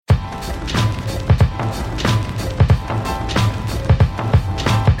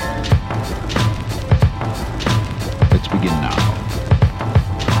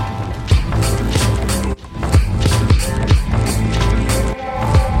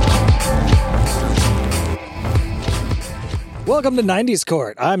Welcome to 90s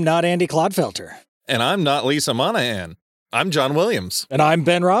Court. I'm not Andy Clodfelter. And I'm not Lisa Monahan. I'm John Williams. And I'm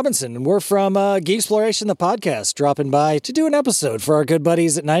Ben Robinson. And we're from Geeksploration, the podcast, dropping by to do an episode for our good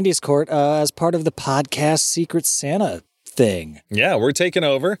buddies at 90s Court as part of the podcast Secret Santa thing. Yeah, we're taking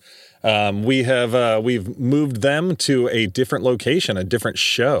over. We've moved them to a different location, a different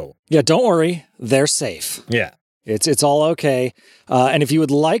show. Yeah, don't worry. They're safe. Yeah. It's all okay. And if you would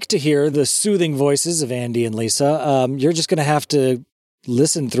like to hear the soothing voices of Andy and Lisa, you're just going to have to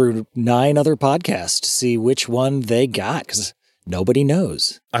listen through 9 other podcasts to see which one they got, because nobody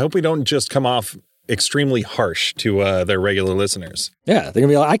knows. I hope we don't just come off extremely harsh to their regular listeners. Yeah, they're going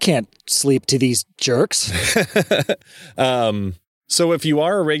to be like, I can't sleep to these jerks. So if you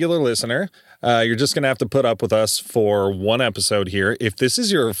are a regular listener, you're just going to have to put up with us for one episode here. If this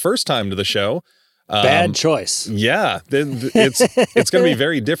is your first time to the show, bad choice. Yeah, it's going to be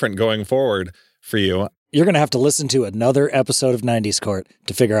very different going forward for you. You're going to have to listen to another episode of 90s Court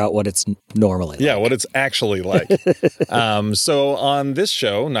to figure out what it's normally like. Yeah, what it's actually like. So on this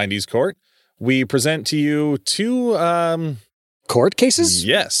show, 90s Court, we present to you 2... court cases?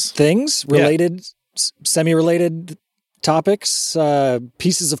 Yes. Things related, semi-related topics,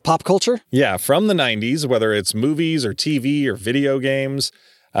 pieces of pop culture? Yeah, from the 90s, whether it's movies or TV or video games.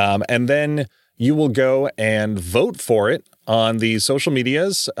 And then you will go and vote for it on the social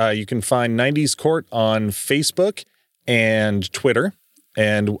medias. You can find 90s Court on Facebook and Twitter.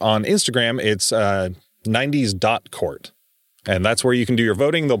 And on Instagram, it's 90s.court. And that's where you can do your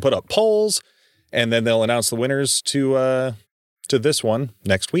voting. They'll put up polls, and then they'll announce the winners to this one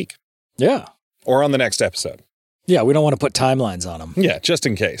next week. Yeah. Or on the next episode. Yeah, we don't want to put timelines on them. Yeah, just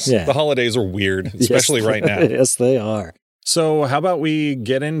in case. Yeah. The holidays are weird, especially right now. Yes, they are. So how about we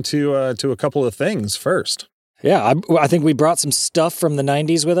get into to a couple of things first? Yeah, I think we brought some stuff from the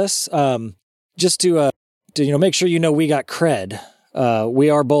 90s with us, just to make sure we got cred. We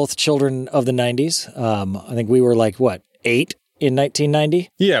are both children of the 90s. I think we were 8 in 1990.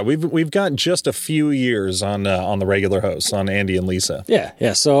 Yeah, we've got just a few years on the regular hosts, on Andy and Lisa.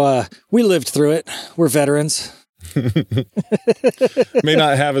 Yeah. So we lived through it. We're veterans. May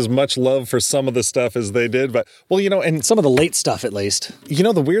not have as much love for some of the stuff as they did, but and some of the late stuff at least.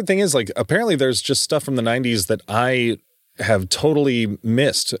 The weird thing is, apparently there's just stuff from the 90s that I have totally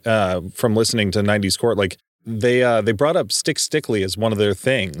missed from listening to 90s Court. They brought up Stick Stickly as one of their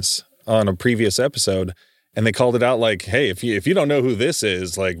things on a previous episode, and they called it out hey, if you don't know who this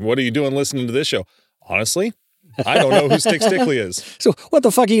is, what are you doing listening to this show? Honestly, I don't know who Stick Stickly is. So what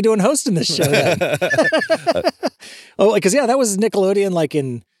the fuck are you doing hosting this show then? Because that was Nickelodeon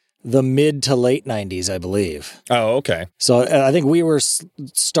in the mid to late 90s, I believe. Oh, okay. So I think we were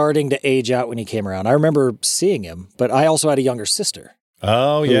starting to age out when he came around. I remember seeing him, but I also had a younger sister.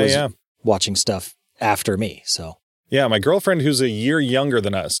 Oh, who was yeah. watching stuff after me, so... Yeah, my girlfriend, who's a year younger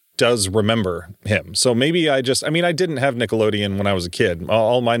than us, does remember him. So maybe I didn't have Nickelodeon when I was a kid.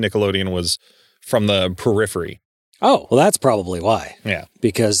 All my Nickelodeon was from the periphery. Oh, well, that's probably why. Yeah.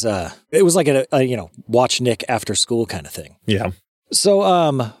 Because it was like a watch Nick after school kind of thing. Yeah.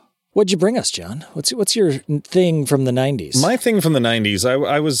 So, what'd you bring us, John? What's your thing from the 90s? My thing from the 90s,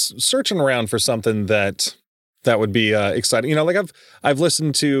 I was searching around for something that would be exciting. I've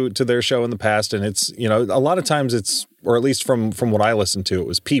listened to their show in the past, and it's, a lot of times it's, or at least from what I listened to, it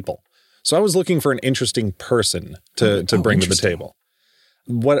was people. So I was looking for an interesting person to bring to the table.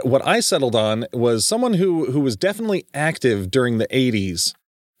 What I settled on was someone who was definitely active during the 80s,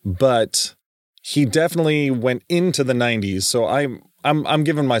 but he definitely went into the 90s. So I'm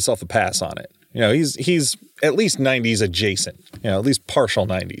giving myself a pass on it. He's at least 90s adjacent, at least partial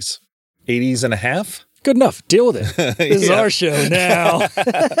 90s, 80s and a half. Good enough. Deal with it. This is our show now.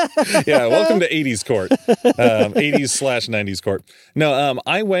 Yeah, welcome to 80s Court. 80s/90s Court. No,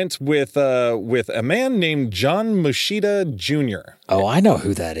 I went with a man named John Mushida Jr. Oh, I know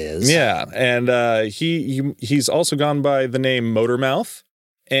who that is. Yeah, and he's also gone by the name Motormouth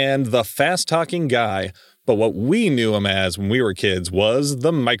and the Fast Talking Guy. But what we knew him as when we were kids was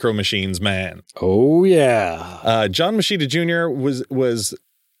the Micro Machines Man. Oh, yeah. John Mushida Jr. was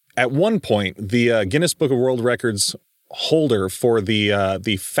at one point the Guinness Book of World Records holder for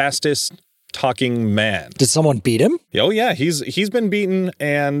the fastest talking man. Did someone beat him? Oh yeah, he's been beaten,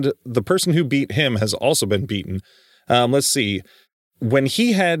 and the person who beat him has also been beaten. Let's see. When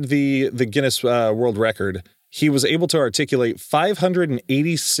he had the Guinness World Record, he was able to articulate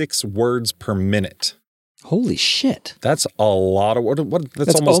 586 words per minute. Holy shit. That's a lot of words.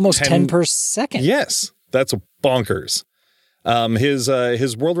 That's almost 10 per second. Yes, that's bonkers.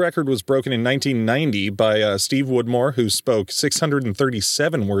 His world record was broken in 1990 by Steve Woodmore, who spoke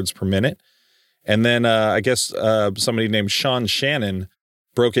 637 words per minute. And then I guess somebody named Sean Shannon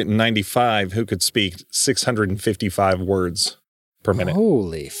broke it in 95, who could speak 655 words per minute.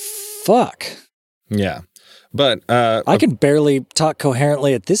 Holy fuck. Yeah. But I can barely talk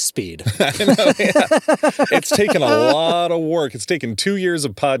coherently at this speed. I know, yeah. It's taken a lot of work. It's taken 2 years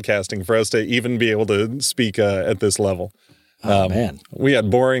of podcasting for us to even be able to speak at this level. Oh, man. We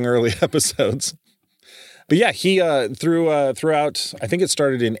had boring early episodes. But yeah, he throughout, I think it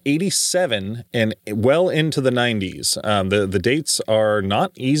started in 87 and well into the 90s. The dates are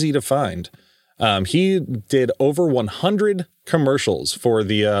not easy to find. He did over 100 commercials for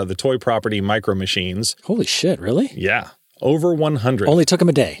the toy property Micro Machines. Holy shit, really? Yeah, over 100. Only took him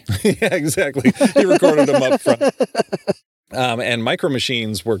a day. Yeah, exactly. He recorded them up front. And Micro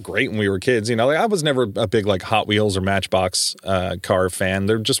Machines were great when we were kids. You know, like, I was never a big like Hot Wheels or Matchbox car fan.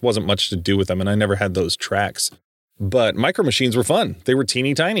 There just wasn't much to do with them, and I never had those tracks. But Micro Machines were fun. They were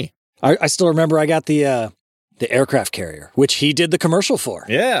teeny tiny. I still remember I got the aircraft carrier, which he did the commercial for.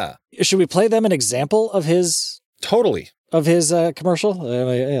 Yeah. Should we play them an example of his Totally. commercial?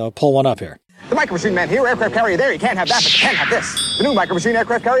 I'll pull one up here. The Micro Machine Man here, aircraft carrier there. You can't have that, but you can have this. The new Micro Machine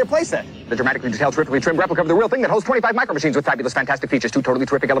aircraft carrier playset. The dramatically detailed, terrifically trimmed replica of the real thing that holds 25 Micro Machines with fabulous, fantastic features. 2 totally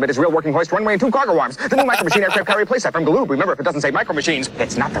terrific elevators, real working hoist, runway, and 2 cargo arms. The new Micro Machine aircraft carrier playset from Galoob. Remember, if it doesn't say Micro Machines,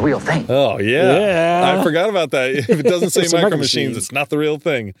 it's not the real thing. Oh, yeah. Yeah. I forgot about that. If it doesn't say It's a Micro Micro Machines, Machines. it's not the real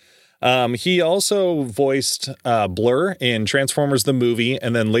thing. He also voiced Blur in Transformers the movie,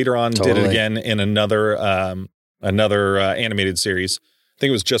 and then later on did it Totally. again in another animated series. I think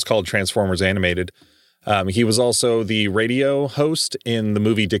it was just called Transformers Animated. He was also the radio host in the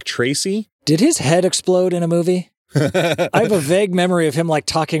movie Dick Tracy. Did his head explode in a movie? I have a vague memory of him like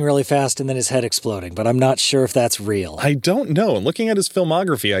talking really fast and then his head exploding, but I'm not sure if that's real. I don't know. Looking at his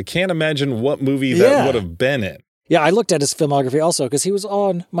filmography, I can't imagine what movie that Yeah. would have been in. Yeah, I looked at his filmography also because he was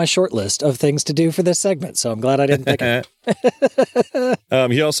on my short list of things to do for this segment, so I'm glad I didn't pick him.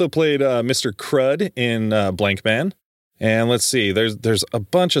 He also played Mr. Crud in Blank Man. And let's see, there's a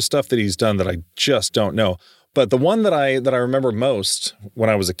bunch of stuff that he's done that I just don't know. But the one that I remember most when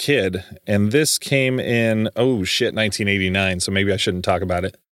I was a kid, and this came in 1989, so maybe I shouldn't talk about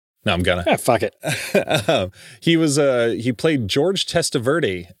it. No, I'm gonna. Ah, fuck it. He played George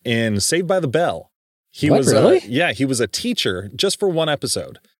Testaverde in Saved by the Bell. He What, was really? he was a teacher just for one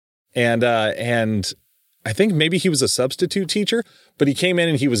episode. And I think maybe he was a substitute teacher, but he came in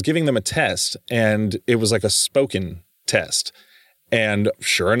and he was giving them a test, and it was like a spoken test. And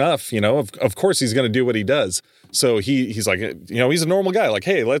sure enough, of course he's going to do what he does. So he's like, he's a normal guy. Like,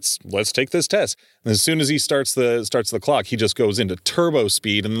 hey, let's take this test. And as soon as he starts the clock, he just goes into turbo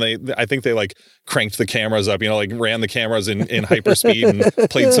speed. And I think they like cranked the cameras up, like ran the cameras in hyper speed and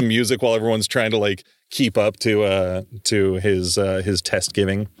played some music while everyone's trying to like keep up to his test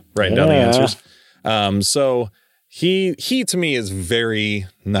giving, writing down the Yeah. answers. So he to me is very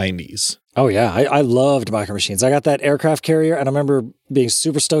 90s. Oh, yeah. I loved Micro Machines. I got that aircraft carrier, and I remember being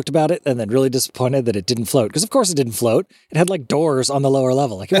super stoked about it and then really disappointed that it didn't float. Because, of course, it didn't float. It had, like, doors on the lower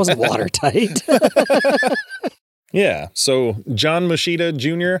level. Like, it wasn't watertight. Yeah. So John Machida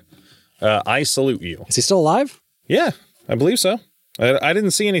Jr., I salute you. Is he still alive? Yeah, I believe so. I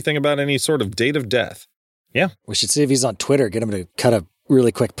didn't see anything about any sort of date of death. Yeah. We should see if he's on Twitter, get him to cut a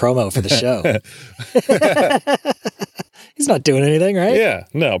really quick promo for the show. He's not doing anything, right? Yeah.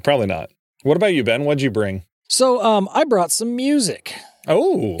 No, probably not. What about you, Ben? What'd you bring? So I brought some music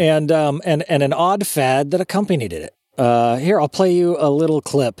Oh. and an odd fad that accompanied it. Here, I'll play you a little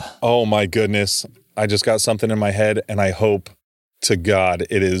clip. Oh, my goodness. I just got something in my head, and I hope to God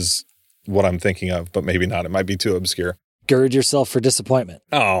it is what I'm thinking of, but maybe not. It might be too obscure. Gird yourself for disappointment.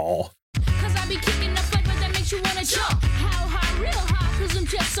 Oh. Cause I be kicking the flavor that makes you wanna jump. How high, real high, cause I'm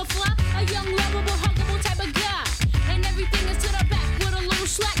just so fly. A young, lovable, huggable type of guy. And everything is to the back with a little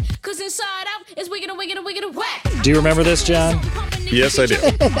slack. Cause inside out is wiggin' and whack. Do you remember this, John? Yes, I do.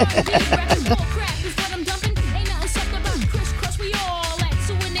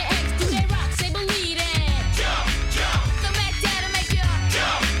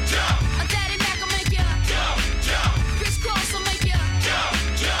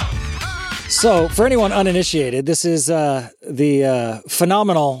 So, for anyone uninitiated, this is the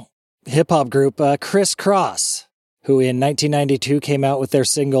phenomenal hip-hop group Criss Cross, who in 1992 came out with their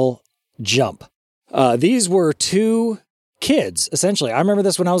single, Jump. These were two kids, essentially. I remember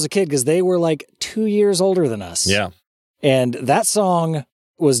this when I was a kid because they were like 2 years older than us. Yeah. And that song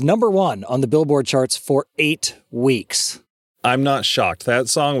was number 1 on the Billboard charts for 8 weeks. I'm not shocked. That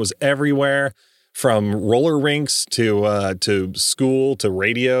song was everywhere, from roller rinks to school to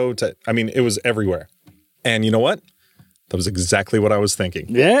radio. It was everywhere. And you know what? That was exactly what I was thinking.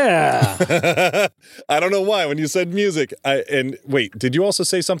 Yeah. I don't know why when you said music. And wait, did you also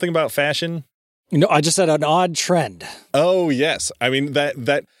say something about fashion? No, I just said an odd trend. Oh, yes. I mean,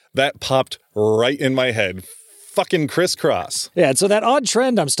 that popped right in my head. Fucking crisscross. Yeah, and so that odd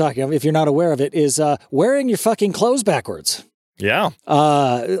trend I'm talking of, if you're not aware of it, is wearing your fucking clothes backwards. Yeah.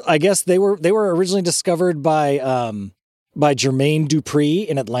 I guess they were originally discovered by Jermaine Dupri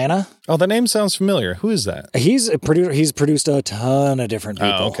in Atlanta. Oh, the name sounds familiar. Who is that? He's produced a ton of different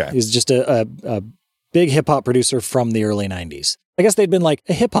people. Oh, okay. He's just a big hip hop producer from the early 90s. I guess they'd been like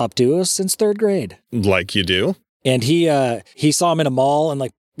a hip hop duo since third grade. Like you do. And he saw him in a mall and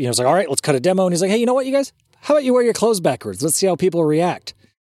like, you know, was like, all right, let's cut a demo. And he's like, hey, you know what, you guys? How about you wear your clothes backwards? Let's see how people react.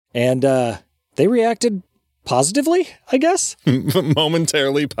 And they reacted positively, I guess.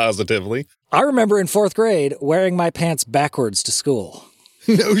 Momentarily positively. I remember in fourth grade wearing my pants backwards to school.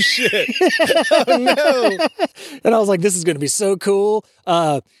 No shit. Oh, no. And I was like, this is going to be so cool.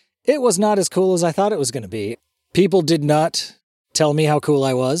 It was not as cool as I thought it was going to be. People did not tell me how cool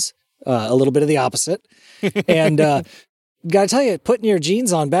I was. A little bit of the opposite. And got to tell you, putting your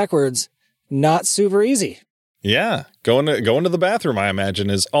jeans on backwards, not super easy. Yeah. Going to the bathroom, I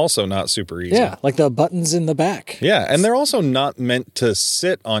imagine, is also not super easy. Yeah, like the buttons in the back. Yeah, and they're also not meant to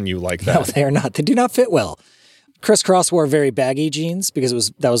sit on you like that. No, they are not. They do not fit well. Crisscross wore very baggy jeans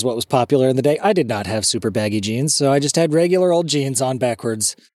because that was what was popular in the day. I did not have super baggy jeans, so I just had regular old jeans on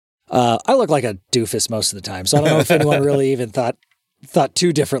backwards. I look like a doofus most of the time, so I don't know if anyone really even thought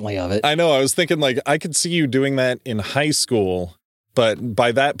too differently of it. I know. I was thinking, like, I could see you doing that in high school. But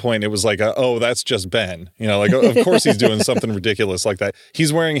by that point, it was like, oh, that's just Ben. You know, like, of course he's doing something ridiculous like that.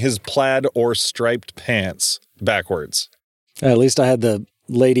 He's wearing his plaid or striped pants backwards. At least I had the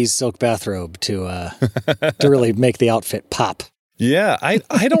ladies' silk bathrobe to really make the outfit pop. Yeah,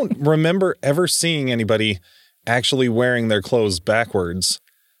 I don't remember ever seeing anybody actually wearing their clothes backwards.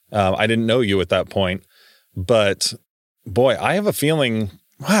 I didn't know you at that point. But, boy, I have a feeling,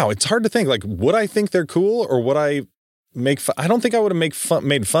 wow, it's hard to think. Like, would I think they're cool or would I make fun? I don't think I would have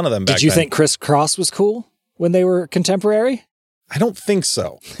made fun of them back then. Did you think Crisscross was cool when they were contemporary? I don't think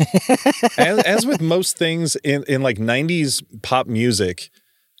so. as with most things in like 90s pop music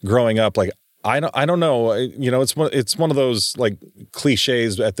growing up, like I don't know, you know, it's one of those like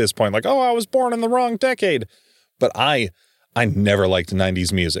cliches at this point, like, oh, I was born in the wrong decade. But I never liked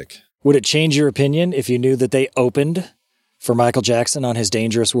 90s music. Would it change your opinion if you knew that they opened for Michael Jackson on his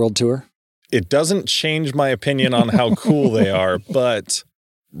Dangerous World Tour? It doesn't change my opinion on how cool they are, but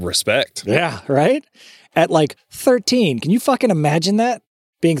respect. Yeah, right? At like 13, can you fucking imagine that?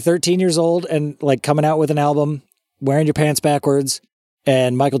 Being 13 years old and like coming out with an album, wearing your pants backwards,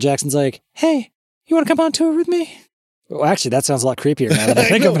 and Michael Jackson's like, hey, you want to come on tour with me? Well, actually, that sounds a lot creepier now that I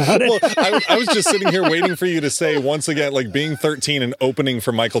think about it. Well, I was just sitting here waiting for you to say once again, like being 13 and opening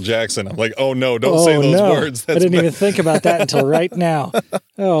for Michael Jackson. I'm like, oh no, don't say those words. I didn't even think about that until right now.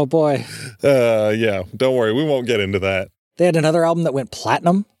 Oh boy. Yeah, don't worry. We won't get into that. They had another album that went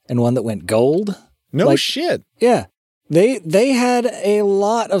platinum and one that went gold. No shit. Yeah. They had a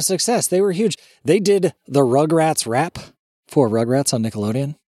lot of success. They were huge. They did the Rugrats rap for Rugrats on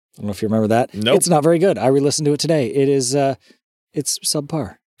Nickelodeon. I don't know if you remember that. Nope. It's not very good. I re-listened to it today. It is, it's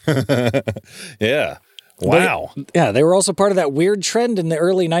subpar. Yeah. Wow. They were also part of that weird trend in the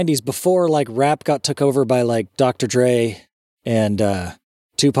early 90s before like rap got took over by like Dr. Dre and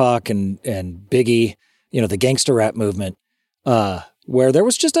Tupac and Biggie, you know, the gangster rap movement, where there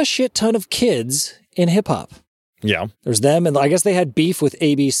was just a shit ton of kids in hip hop. Yeah. There's them, and I guess they had beef with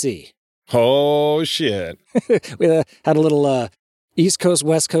ABC. Oh, shit. We had a little East Coast,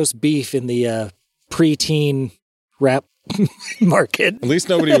 West Coast beef in the preteen rap market. At least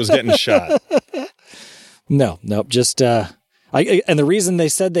nobody was getting shot. No, just and the reason they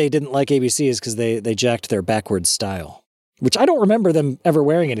said they didn't like ABC is because they jacked thetheir backwards style, which I don't remember them ever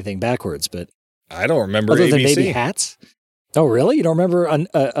wearing anything backwards. But I don't remember other ABC. than maybe hats. Oh, really? You don't remember?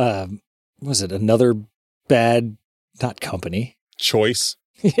 Was it Another Bad, not company? Choice.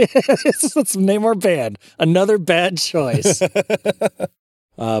 Let's name our band. Another Bad Choice.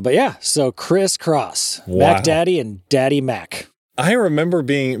 But yeah, so Crisscross, Wow. Mac Daddy and Daddy Mac. I remember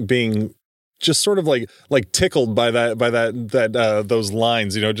being just sort of like tickled by that those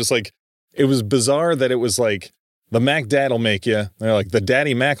lines, you know, just like it was bizarre that it was like the Mac Dad'll make you. They're like the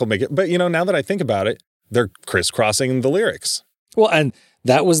Daddy Mac will make it. But you know, now that I think about it, they're crisscrossing the lyrics. Well, and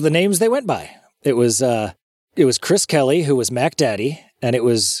that was the names they went by. It was Chris Kelly, who was Mac Daddy, and it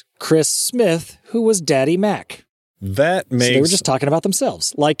was Chris Smith, who was Daddy Mac. That makes... So they were just talking about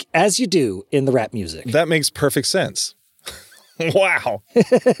themselves, like as you do in the rap music. That makes perfect sense. Wow.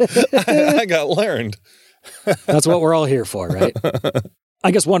 I got learned. That's what we're all here for, right?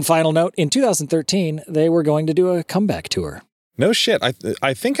 I guess one final note. In 2013, they were going to do a comeback tour. No shit.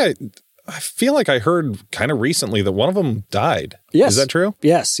 I think I feel like I heard kind of recently that one of them died. Yes. Is that true?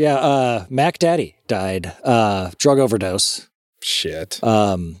 Yes. Yeah. Mac Daddy died. Drug overdose. Shit.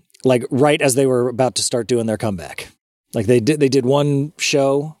 Like right as they were about to start doing their comeback. Like they did one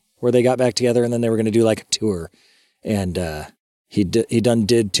show where they got back together and then they were going to do like a tour. And he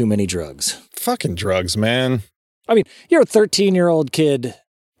did too many drugs. Fucking drugs, man. I mean, you're a 13-year-old kid,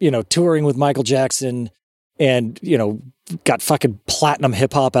 touring with Michael Jackson and, got fucking platinum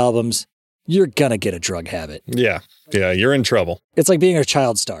hip hop albums. You're gonna get a drug habit. Yeah. Yeah. You're in trouble. It's like being a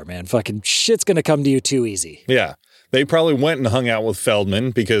child star, man. Fucking shit's gonna come to you too easy. Yeah. They probably went and hung out with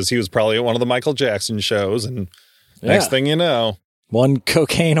Feldman because he was probably at one of the Michael Jackson shows. And next thing you know, one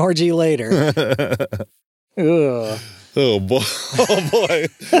cocaine orgy later. Ugh. Oh boy. Oh boy.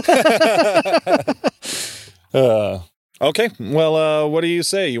 Okay. Well, what do you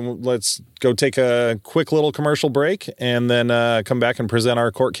say? Let's go take a quick little commercial break and then come back and present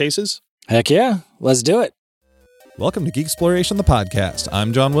our court cases. Heck yeah. Let's do it. Welcome to Geek Exploration, the podcast.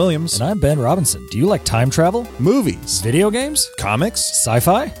 I'm John Williams. And I'm Ben Robinson. Do you like time travel? Movies. Video games? Comics.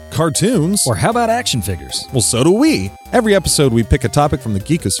 Sci-fi? Cartoons. Or how about action figures? Well, so do we. Every episode, we pick a topic from the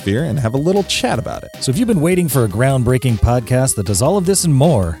geekosphere and have a little chat about it. So if you've been waiting for a groundbreaking podcast that does all of this and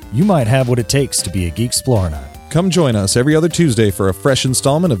more, you might have what it takes to be a Geek Explorer. Come join us every other Tuesday for a fresh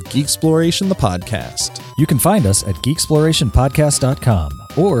installment of Geek Exploration, the podcast. You can find us at geeksplorationpodcast.com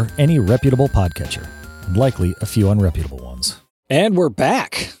or any reputable podcatcher, and likely a few unreputable ones. And we're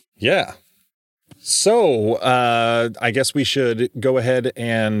back. Yeah. So I guess we should go ahead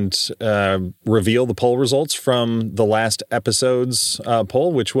and reveal the poll results from the last episode's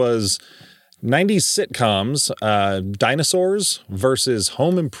poll, which was 90s sitcoms, Dinosaurs versus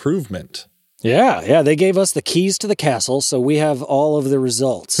Home Improvement. Yeah, they gave us the keys to the castle, so we have all of the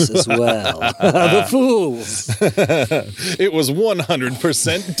results as well. The fools. It was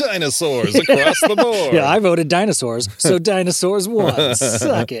 100% dinosaurs across the board. Yeah, I voted dinosaurs, so dinosaurs won.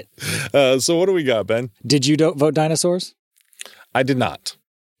 Suck it. So what do we got, Ben? Did you vote dinosaurs? I did not.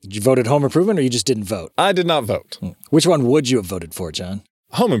 You voted Home Improvement, or you just didn't vote? I did not vote. Which one would you have voted for, John?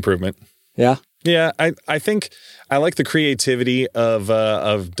 Home Improvement. Yeah? Yeah, I think I like the creativity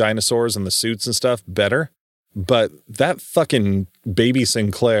of dinosaurs and the suits and stuff better, but that fucking baby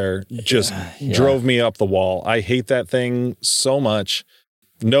Sinclair just drove me up the wall. I hate that thing so much.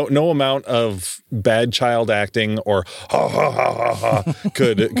 No amount of bad child acting or ha ha ha ha ha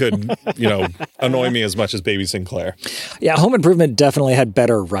could annoy me as much as baby Sinclair. Yeah, Home Improvement definitely had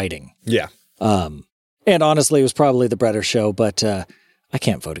better writing. Yeah. And honestly, it was probably the better show, but I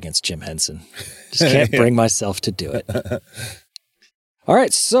can't vote against Jim Henson. Just can't bring myself to do it. All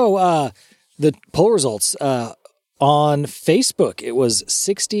right. So the poll results on Facebook, it was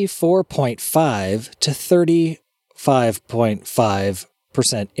 64.5 to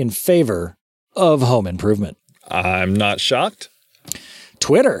 35.5% in favor of Home Improvement. I'm not shocked.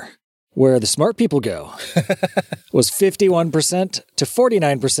 Twitter, where the smart people go, was 51% to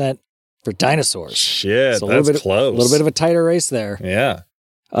 49% for dinosaurs. Shit, so that's close. A little bit of a tighter race there. Yeah.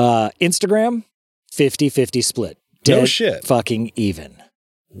 Instagram, 50-50 split. No shit. Fucking even.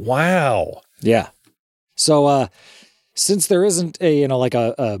 Wow. Yeah. So since there isn't there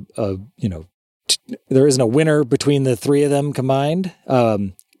isn't a winner between the three of them combined,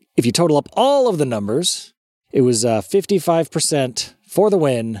 if you total up all of the numbers, it was 55% for the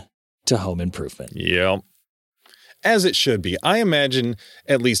win to Home Improvement. Yep. As it should be. I imagine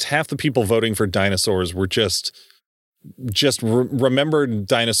at least half the people voting for dinosaurs were just remembered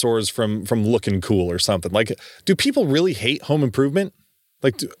dinosaurs from looking cool or something. Like, do people really hate Home Improvement?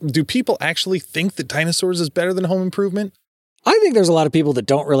 Like, do people actually think that Dinosaurs is better than Home Improvement? I think there's a lot of people that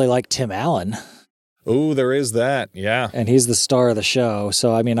don't really like Tim Allen. Oh, there is that. Yeah. And he's the star of the show.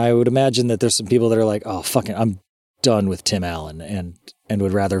 So, I mean, I would imagine that there's some people that are like, oh, fucking, I'm done with Tim Allen and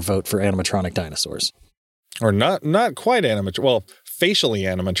would rather vote for animatronic dinosaurs. Or not quite animatronic. Well, facially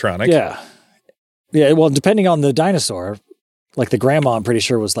animatronic. Yeah. Yeah, well, depending on the dinosaur, like the grandma, I'm pretty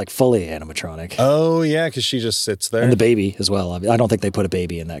sure was like fully animatronic. Oh, yeah, because she just sits there. And the baby as well. I don't think they put a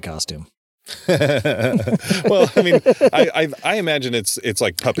baby in that costume. Well, I mean, I imagine it's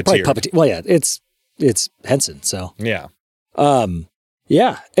like puppeteer. Well, yeah, it's Henson, so. Yeah.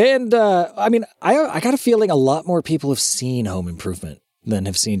 Yeah, and I mean, I got a feeling a lot more people have seen Home Improvement than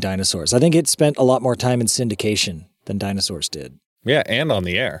have seen Dinosaurs. I think it spent a lot more time in syndication than Dinosaurs did. Yeah, and on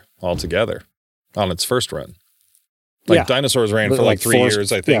the air altogether on its first run. Like Dinosaurs ran for like 3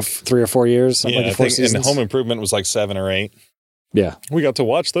 years, I think. Yeah, 3 or 4 years. Something like 4 seasons. And Home Improvement was like 7 or 8. Yeah. We got to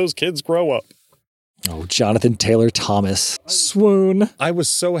watch those kids grow up. Oh, Jonathan Taylor Thomas. Swoon. I was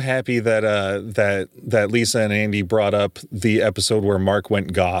so happy that that Lisa and Andy brought up the episode where Mark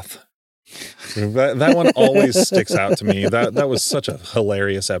went goth. That one always sticks out to me. That was such a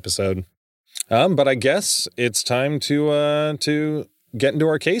hilarious episode. But I guess it's time to get into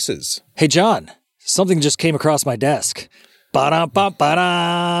our cases. Hey, John, something just came across my desk. Ba-da,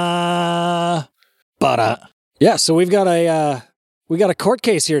 ba-ba-da. Ba-da. Yeah, so we got a court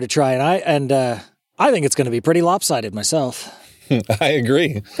case here to try, and I think it's going to be pretty lopsided myself. I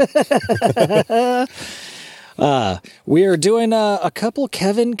agree. We are doing a couple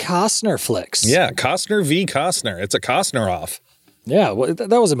Kevin Costner flicks. Yeah, Costner v. Costner. It's a Costner off. Yeah, well,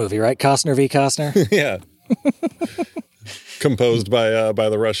 that was a movie, right? Costner v. Costner? Yeah. Composed by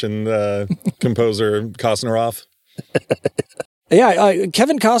the Russian composer Costnerov. Yeah,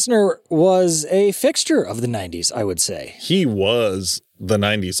 Kevin Costner was a fixture of the 90s, I would say. He was the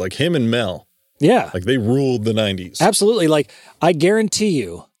 90s, like him and Mel. Yeah. Like they ruled the 90s. Absolutely. Like, I guarantee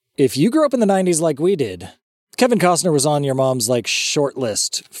you, if you grew up in the 90s like we did, Kevin Costner was on your mom's like short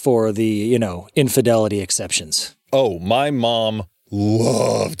list for the, infidelity exceptions. Oh, my mom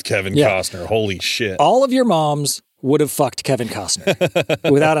loved Kevin Costner. Holy shit. All of your moms would have fucked Kevin Costner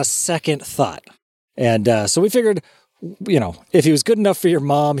without a second thought. And so we figured, if he was good enough for your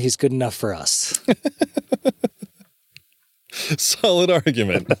mom, he's good enough for us. Solid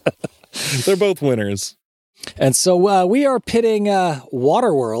argument. They're both winners. And so we are pitting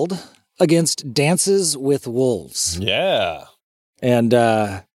Waterworld against Dances with Wolves. Yeah. And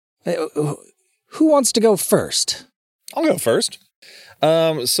who wants to go first? I'll go first.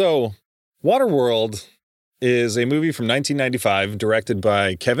 So Waterworld is a movie from 1995 directed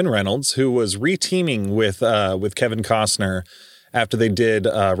by Kevin Reynolds, who was reteaming with Kevin Costner after they did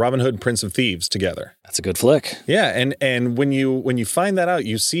Robin Hood, Prince of Thieves together. That's a good flick. Yeah, and when you find that out,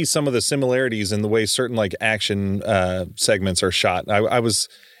 you see some of the similarities in the way certain like action segments are shot.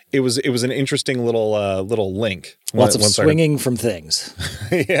 It was an interesting little link. Lots of swinging from things.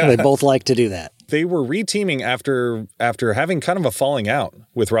 Yeah, they both like to do that. They were reteaming after having kind of a falling out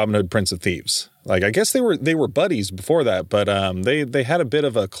with Robin Hood, Prince of Thieves. Like, I guess they were buddies before that, but they had a bit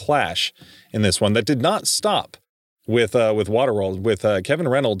of a clash in this one that did not stop with Waterworld, with Kevin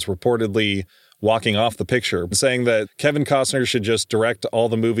Reynolds reportedly walking off the picture, saying that Kevin Costner should just direct all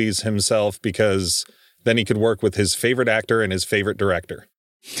the movies himself because then he could work with his favorite actor and his favorite director.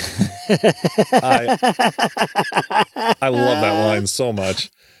 I love that line so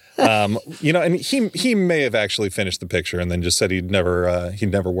much. And he may have actually finished the picture and then just said he'd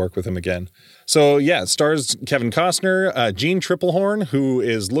never work with him again. So yeah, it stars Kevin Costner, Jean Triplehorn, who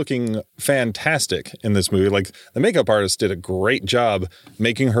is looking fantastic in this movie. Like, the makeup artist did a great job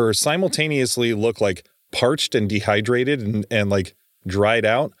making her simultaneously look like parched and dehydrated and like dried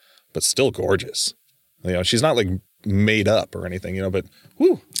out, but still gorgeous. She's not like made up or anything, but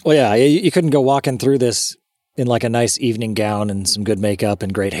whoo. Well, yeah, you couldn't go walking through this in like a nice evening gown and some good makeup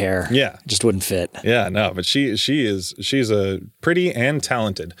and great hair. Yeah. It just wouldn't fit. Yeah, no, but she's a pretty and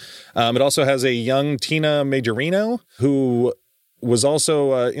talented. It also has a young Tina Majorino who was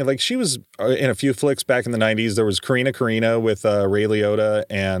also she was in a few flicks back in the 90s. There was Karina with Ray Liotta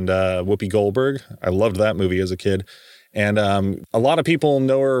and Whoopi Goldberg. I loved that movie as a kid. And a lot of people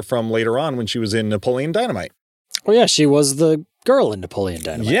know her from later on when she was in Napoleon Dynamite. Oh yeah, she was the girl in Napoleon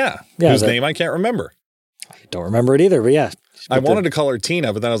Dynamite. Yeah, whose name I can't remember. I don't remember it either, but yeah. I wanted to call her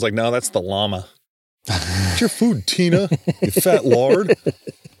Tina, but then I was like, no, that's the llama. What's your food, Tina? You fat lard.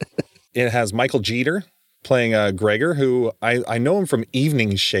 It has Michael Jeter playing Gregor, who I know him from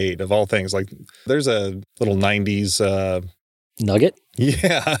Evening Shade, of all things. Like, there's a little 90s... Nugget?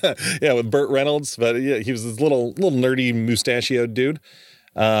 Yeah. Yeah, with Burt Reynolds. But yeah, he was this little nerdy mustachioed dude.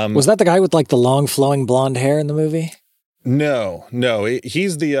 Was that the guy with like the long flowing blonde hair in the movie? No.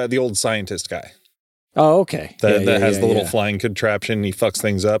 He's the old scientist guy. Oh, okay. That has the little flying contraption. He fucks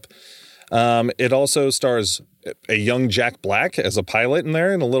things up. It also stars a young Jack Black as a pilot in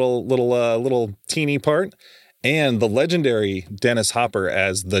there in a little teeny part, and the legendary Dennis Hopper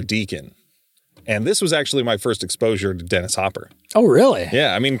as the Deacon. And this was actually my first exposure to Dennis Hopper. Oh, really?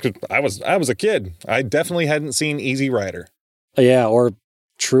 Yeah, I mean, I was a kid. I definitely hadn't seen Easy Rider. Yeah, or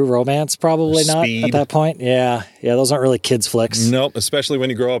True Romance, probably not at that point. Yeah, those aren't really kids' flicks. Nope, especially when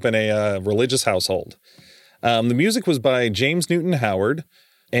you grow up in a religious household. The music was by James Newton Howard,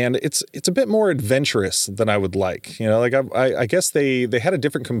 and it's a bit more adventurous than I would like. I guess they had a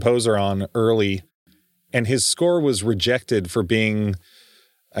different composer on early, and his score was rejected for being,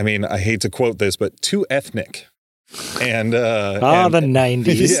 I mean, I hate to quote this, but too ethnic. And the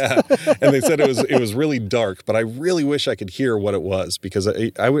 90s. Yeah, and they said it was really dark, but I really wish I could hear what it was, because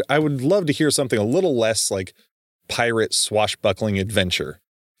I would love to hear something a little less like pirate swashbuckling adventure.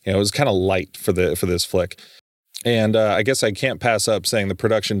 You know, it was kind of light for this flick. And I guess I can't pass up saying the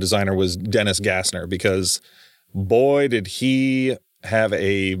production designer was Dennis Gassner, because boy, did he have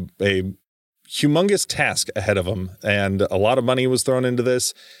a humongous task ahead of him, and a lot of money was thrown into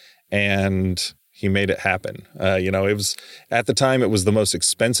this, and he made it happen. You know, it was, at the time, it was the most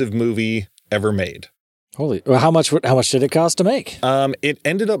expensive movie ever made. Holy, well, how much did it cost to make? It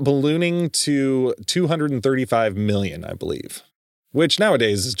ended up ballooning to $235 million, I believe, which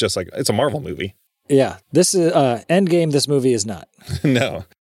nowadays is just like, it's a Marvel movie. Yeah, this is Endgame. This movie is not. No.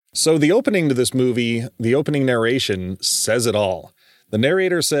 So the opening to this movie, the opening narration says it all. The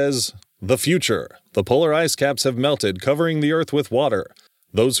narrator says, "The future. The polar ice caps have melted, covering the earth with water.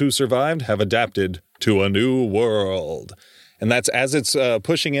 Those who survived have adapted to a new world." And that's as it's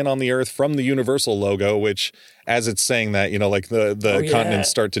pushing in on the earth from the Universal logo, which, as it's saying that, you know, like the continents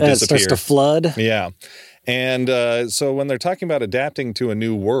start to disappear. It starts to flood. Yeah. And so when they're talking about adapting to a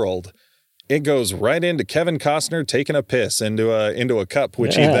new world, it goes right into Kevin Costner taking a piss into a cup,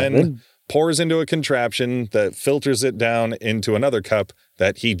 which he then pours into a contraption that filters it down into another cup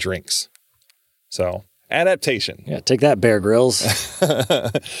that he drinks. So, adaptation. Yeah, take that, Bear Grylls.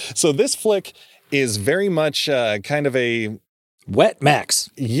 So this flick is very much kind of a... Wet Max.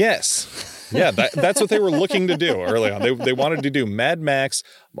 Yes. Yeah, that's what they were looking to do early on. They wanted to do Mad Max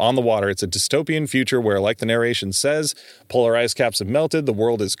on the water. It's a dystopian future where, like the narration says, polar ice caps have melted, the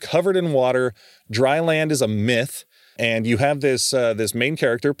world is covered in water, dry land is a myth, and you have this main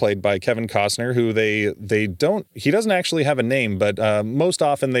character played by Kevin Costner, who he doesn't actually have a name, but most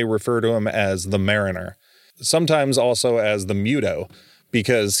often they refer to him as the Mariner, sometimes also as the Muto,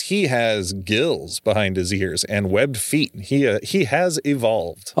 because he has gills behind his ears and webbed feet. He has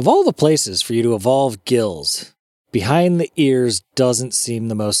evolved. Of all the places for you to evolve gills, behind the ears doesn't seem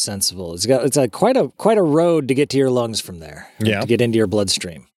the most sensible. It's quite a road to get to your lungs from there. Yeah. To get into your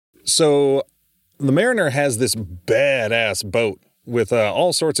bloodstream. So the Mariner has this badass boat with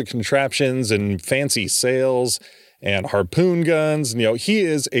all sorts of contraptions and fancy sails and harpoon guns. You know, he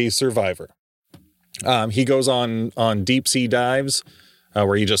is a survivor. He goes on deep sea dives,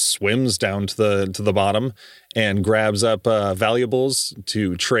 where he just swims down to the bottom and grabs up valuables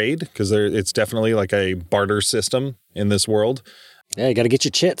to trade, because it's definitely like a barter system in this world. Yeah, you got to get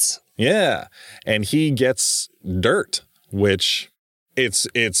your chits. Yeah, and he gets dirt, which it's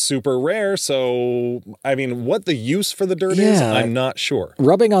super rare. So, I mean, what the use for the dirt is, I'm not sure.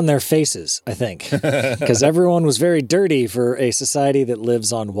 Rubbing on their faces, I think, because everyone was very dirty for a society that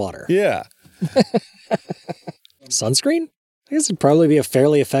lives on water. Yeah. Sunscreen? I guess it'd probably be a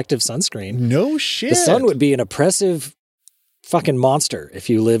fairly effective sunscreen. No shit. The sun would be an oppressive fucking monster if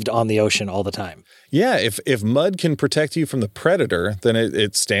you lived on the ocean all the time. Yeah, if mud can protect you from the predator, then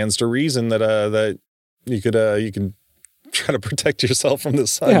it stands to reason that you can try to protect yourself from the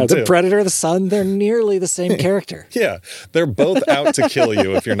sun. Yeah, the too. predator, the sun, they're nearly the same character. Yeah, they're both out to kill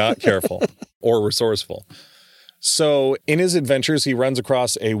you if you're not careful or resourceful. So in his adventures, he runs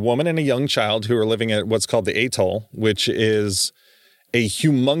across a woman and a young child who are living at what's called the Atoll, which is a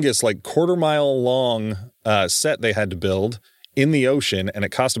humongous, like 1/4-mile long set they had to build in the ocean, and it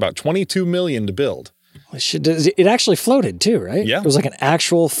cost about $22 million to build. It actually floated too, right? Yeah. It was like an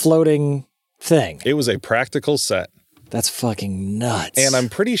actual floating thing. It was a practical set. That's fucking nuts. And I'm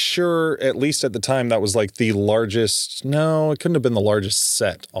pretty sure, at least at the time, that was like the largest. No, it couldn't have been the largest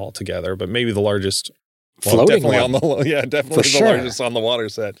set altogether, but maybe the largest. Well, floating definitely one. Definitely For the sure. largest on the water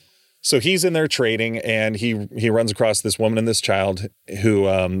set. So he's in there trading, and he runs across this woman and this child who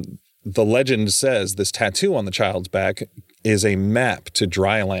the legend says this tattoo on the child's back is a map to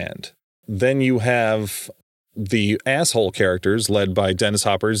dry land. Then you have the asshole characters led by Dennis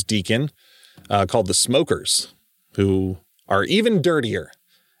Hopper's Deacon, called the Smokers, who are even dirtier,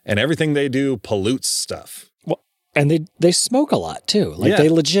 and everything they do pollutes stuff. And they smoke a lot too. Like they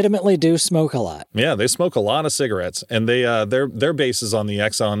legitimately do smoke a lot. Yeah, they smoke a lot of cigarettes, and they their base is on the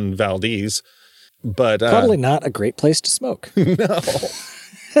Exxon Valdez, but Probably not a great place to smoke. No.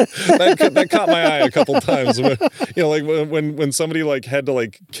 that caught my eye a couple times. You know, like when somebody like had to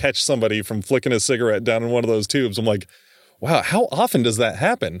like catch somebody from flicking a cigarette down in one of those tubes. I'm like, wow, how often does that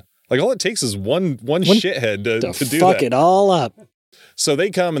happen? Like all it takes is one shithead to do that. Fuck it all up. So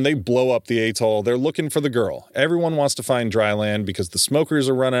they come and they blow up the atoll. They're looking for the girl. Everyone wants to find dry land because the smokers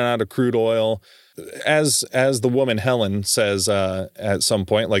are running out of crude oil. As the woman Helen says at some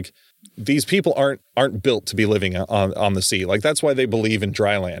point, like these people aren't built to be living on the sea. Like that's why they believe in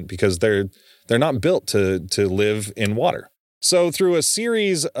dry land, because they're not built to live in water. So through a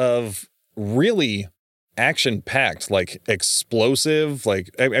series of really action-packed, like explosive, like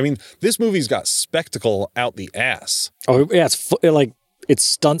I mean, this movie's got spectacle out the ass. Oh yeah, it's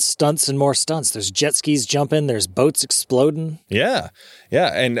stunts and more stunts. There's jet skis jumping, there's boats exploding. Yeah.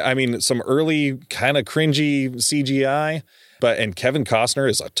 And I mean, some early kind of cringy CGI, and Kevin Costner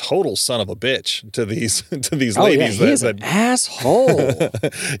is a total son of a bitch to these ladies. Yeah, he's an asshole.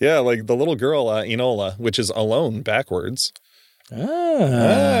 Yeah, like the little girl, Enola, which is alone backwards.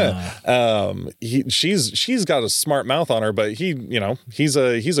 She's got a smart mouth on her, but he's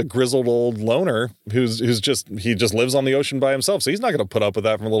a grizzled old loner he just lives on the ocean by himself. So he's not going to put up with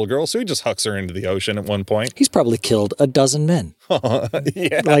that from a little girl. So he just hucks her into the ocean at one point. He's probably killed a dozen men.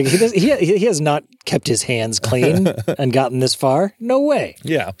 Yeah, like he has not kept his hands clean and gotten this far. No way.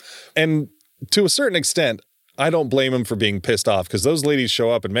 Yeah, and to a certain extent, I don't blame him for being pissed off, because those ladies show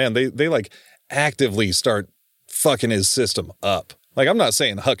up and man, they like actively start fucking his system up. Like, I'm not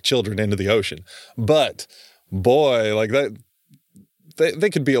saying huck children into the ocean, but boy, like that, they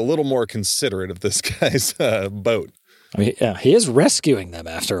could be a little more considerate of this guy's boat. I mean, yeah, he is rescuing them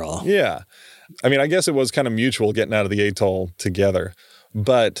after all. Yeah. I mean, I guess it was kind of mutual getting out of the atoll together,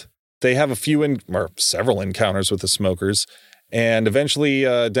 but they have several encounters with the smokers. And eventually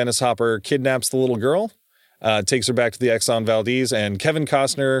Dennis Hopper kidnaps the little girl, takes her back to the Exxon Valdez, and Kevin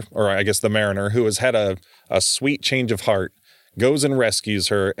Costner, or I guess the mariner, who has had a sweet change of heart, goes and rescues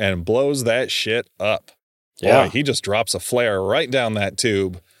her and blows that shit up. Yeah. Boy, he just drops a flare right down that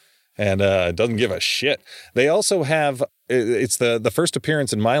tube and doesn't give a shit. They also have, it's the first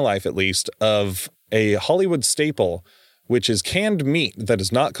appearance in my life, at least, of a Hollywood staple, which is canned meat that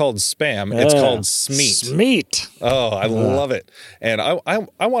is not called Spam. It's called Smeat. Smeat. Oh, I love it. And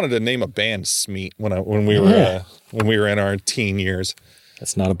I wanted to name a band Smeat when we were in our teen years.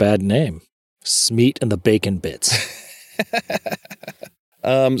 That's not a bad name. Smeat and the Bacon Bits.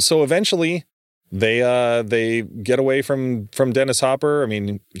 So eventually they get away from Dennis Hopper. I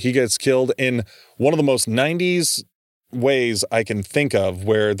mean, he gets killed in one of the most 90s ways I can think of,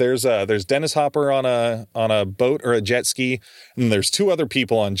 where there's Dennis Hopper on a boat or a jet ski, and there's two other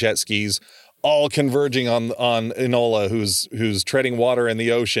people on jet skis, all converging on Enola, who's treading water in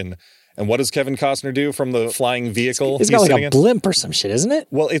the ocean. And what does Kevin Costner do from the flying vehicle? He's got like a blimp or some shit, isn't it?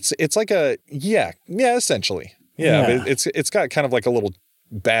 Well, it's like essentially. Yeah. But it's got kind of like a little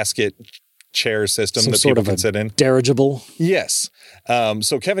basket chair system Some that sort people of can sit in. Dirigible. Yes.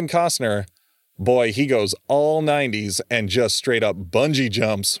 So Kevin Costner, boy, he goes all 90s and just straight up bungee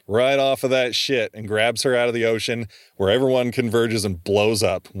jumps right off of that shit and grabs her out of the ocean, where everyone converges and blows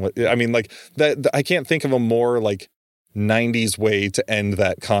up. I mean, like that. I can't think of a more like 90s way to end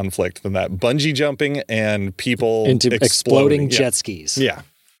that conflict than that. Bungee jumping and people into exploding jet skis. Yeah.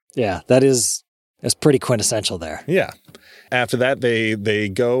 Yeah, that's pretty quintessential there. Yeah. After that, they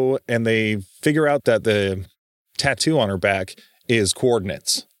go and they figure out that the tattoo on her back is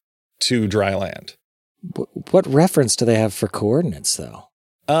coordinates to dry land. What reference do they have for coordinates, though?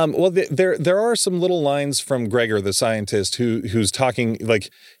 Well, there are some little lines from Gregor, the scientist, who's talking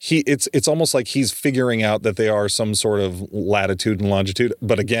like it's almost like he's figuring out that they are some sort of latitude and longitude.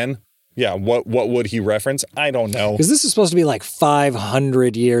 But again, yeah, what would he reference? I don't know. Because this is supposed to be like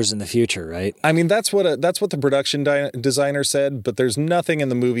 500 years in the future, right? I mean, that's what the production designer said, but there's nothing in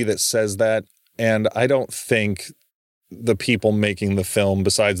the movie that says that, and I don't think the people making the film,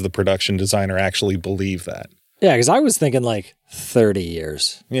 besides the production designer, actually believe that. Yeah, because I was thinking like 30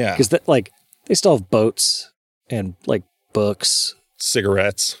 years. Yeah. Because they still have boats and like books.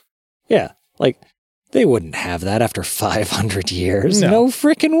 Cigarettes. Yeah. Like they wouldn't have that after 500 years. No. No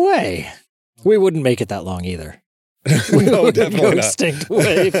freaking way. We wouldn't make it that long either. No, Go definitely not. extinct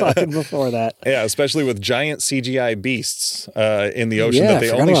way fucking before that. Yeah, especially with giant CGI beasts in the ocean Yeah, that they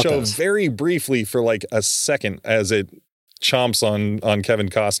I forgot only about show those. very briefly for like a second as it chomps on Kevin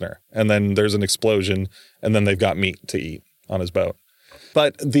Costner. And then there's an explosion, and then they've got meat to eat on his boat.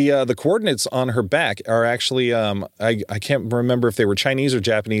 But the coordinates on her back are actually, I can't remember if they were Chinese or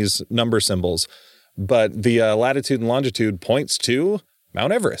Japanese number symbols, but the latitude and longitude points to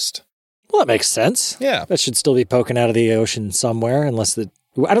Mount Everest. Well, that makes sense. Yeah. That should still be poking out of the ocean somewhere, I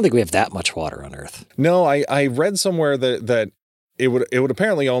don't think we have that much water on Earth. No, I read somewhere that it would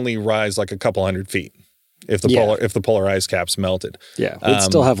apparently only rise like a couple hundred feet if the polar ice caps melted. Yeah, we'd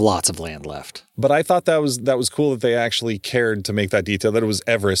still have lots of land left. But I thought that was cool that they actually cared to make that detail, that it was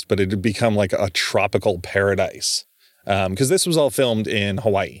Everest, but it had become like a tropical paradise. Because this was all filmed in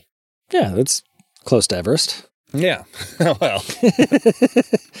Hawaii. Yeah, that's close to Everest. Yeah. Well.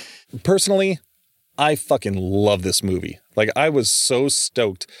 personally, I fucking love this movie. Like, I was so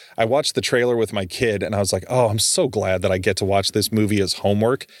stoked. I watched the trailer with my kid and I was like, oh, I'm so glad that I get to watch this movie as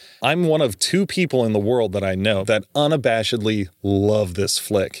homework. I'm one of 2 people in the world that I know that unabashedly love this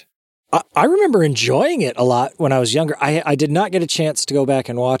flick. I remember enjoying it a lot when I was younger. I did not get a chance to go back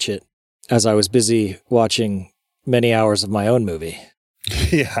and watch it as I was busy watching many hours of my own movie.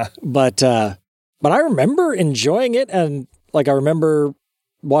 Yeah. But I remember enjoying it, and like I remember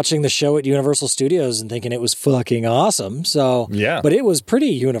watching the show at Universal Studios and thinking it was fucking awesome. So Yeah. But it was pretty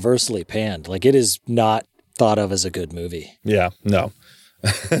universally panned. Like, it is not thought of as a good movie. Yeah, no.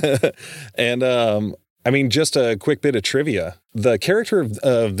 And I mean, just a quick bit of trivia. The character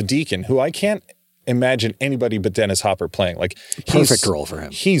of the Deacon, who I can't imagine anybody but Dennis Hopper playing. Like, Perfect role for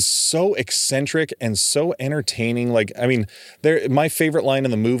him. He's so eccentric and so entertaining. Like, I mean, my favorite line in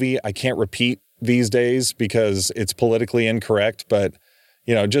the movie, I can't repeat these days because it's politically incorrect, but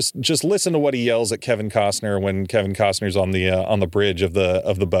you know, just listen to what he yells at Kevin Costner when Kevin Costner's on the bridge of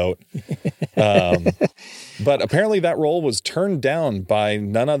the boat. But apparently that role was turned down by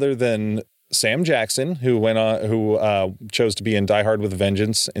none other than Sam Jackson, who chose to be in Die Hard with a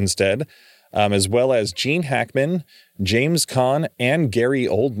Vengeance instead, as well as Gene Hackman, James Caan, and Gary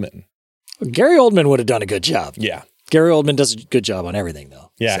Oldman. Gary Oldman would have done a good job. Yeah. Gary Oldman does a good job on everything,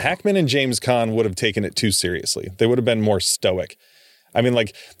 though. Yeah, So. Hackman and James Caan would have taken it too seriously. They would have been more stoic. I mean,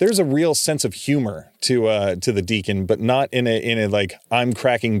 like, there's a real sense of humor to the Deacon, but not in a like, I'm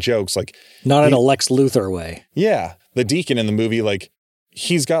cracking jokes. Like, Not in a Lex Luthor way. yeah, the Deacon in the movie, like,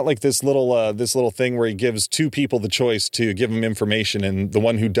 he's got like this little thing where he gives 2 people the choice to give him information, and the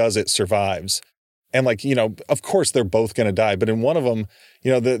one who does it survives. And like, you know, of course they're both going to die, but in one of them,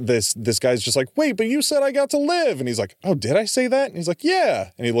 you know, this guy's just like, wait, but you said I got to live. And he's like, oh, did I say that? And he's like,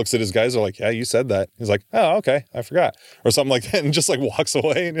 yeah. And he looks at his guys, are like, yeah, you said that. He's like, oh, okay, I forgot, or something like that, and just like walks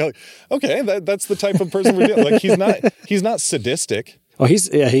away. And you're like, okay, that's the type of person we're dealing. Like, he's not sadistic. Oh,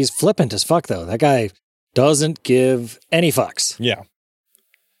 he's flippant as fuck, though. That guy doesn't give any fucks. Yeah.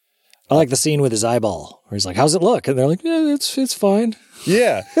 I like the scene with his eyeball where he's like, how's it look? And they're like, yeah, it's fine.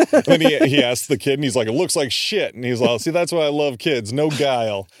 Yeah. And then he asks the kid, and he's like, it looks like shit. And he's like, see, that's why I love kids. No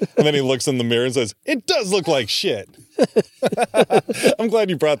guile. And then he looks in the mirror and says, it does look like shit. I'm glad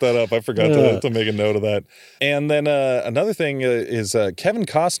you brought that up. I forgot to make a note of that. And then another thing is Kevin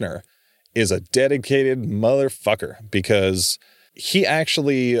Costner is a dedicated motherfucker, because he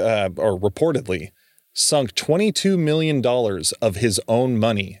actually, or reportedly, sunk $22 million of his own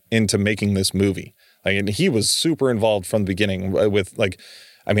money into making this movie. Like, and he was super involved from the beginning with, like,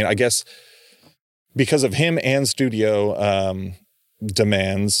 I mean, I guess because of him and studio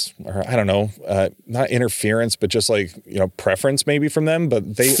demands, or I don't know, not interference, but just like, you know, preference maybe from them,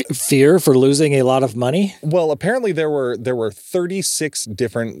 but they Fear for losing a lot of money? well, apparently there were 36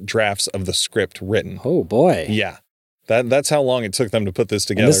 different drafts of the script written. Oh, boy. Yeah. That's how long it took them to put this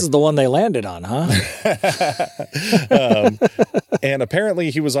together. And this is the one they landed on, huh? And apparently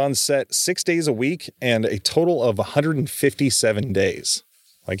he was on set 6 days a week and a total of 157 days.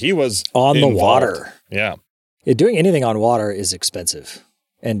 Like, he was On the involved. water. Yeah. Yeah, doing anything on water is expensive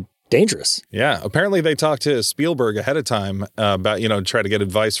and dangerous. Yeah. Apparently they talked to Spielberg ahead of time about, you know, try to get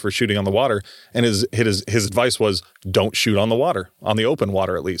advice for shooting on the water. And his advice was, don't shoot on the water, on the open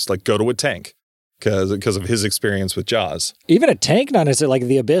water at least. Like, go to a tank. Because of his experience with Jaws. Even a tank, not necessarily. Like,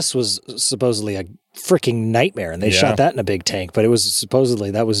 The Abyss was supposedly a freaking nightmare, and they shot that in a big tank, but it was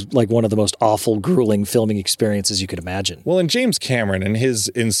supposedly, that was like one of the most awful, grueling filming experiences you could imagine. Well, and James Cameron and his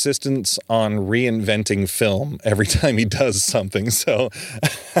insistence on reinventing film every time he does something. So,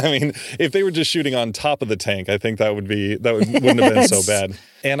 I mean, if they were just shooting on top of the tank, I think wouldn't have been so bad.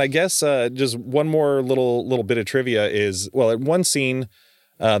 And I guess just one more little bit of trivia is, well, at one scene,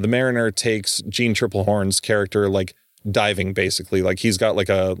 the Mariner takes Gene Triplehorn's character like diving, basically. Like, he's got like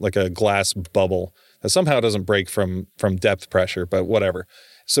a glass bubble that somehow doesn't break from depth pressure, but whatever.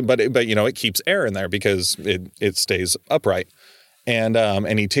 So, but you know, it keeps air in there because it stays upright. And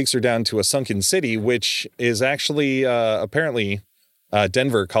he takes her down to a sunken city, which is actually apparently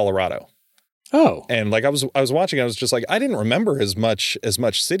Denver, Colorado. Oh. And like I was watching, I was just like, I didn't remember as much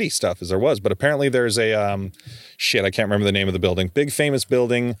city stuff as there was, but apparently there's a I can't remember the name of the building. Big famous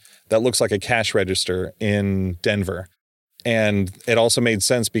building that looks like a cash register in Denver. And it also made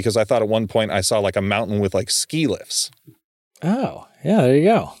sense because I thought at one point I saw like a mountain with like ski lifts. Oh, yeah, there you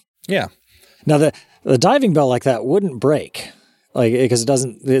go. Yeah. Now the diving bell like that wouldn't break, like, because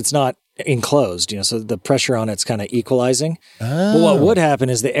it's not enclosed, you know, so the pressure on it's kind of equalizing. Oh. But what would happen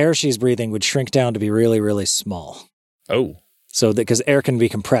is the air she's breathing would shrink down to be really, really small. Oh. So because air can be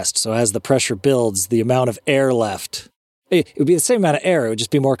compressed. So as the pressure builds, the amount of air left It would be the same amount of air. It would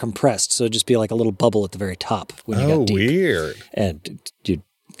just be more compressed. So it'd just be like a little bubble at the very top when you got deep. Weird. And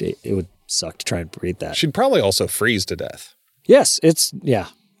it would suck to try and breathe that. She'd probably also freeze to death. Yes, yeah.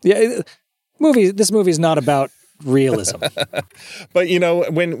 This movie is not about realism. But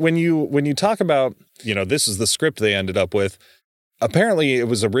when you talk about, this is the script they ended up with. Apparently, it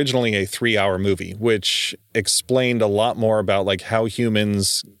was originally a 3-hour movie, which explained a lot more about like how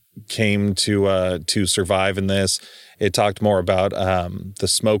humans came to survive in this. It talked more about the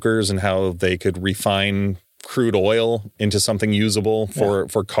smokers and how they could refine crude oil into something usable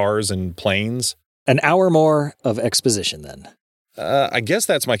for cars and planes. An hour more of exposition then. I guess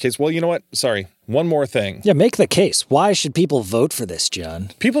that's my case. Well, you know what? Sorry. One more thing. Yeah, make the case. Why should people vote for this,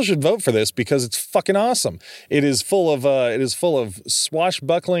 John? People should vote for this because it's fucking awesome. It is full of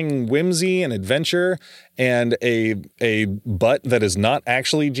swashbuckling whimsy and adventure and a butt that is not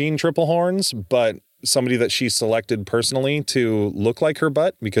actually Jean Triplehorn's, but somebody that she selected personally to look like her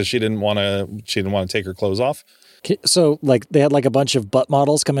butt because she didn't want to take her clothes off. So, like, they had like a bunch of butt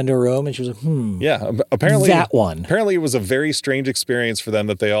models come into a room, and she was like, Yeah, apparently that one. Apparently, it was a very strange experience for them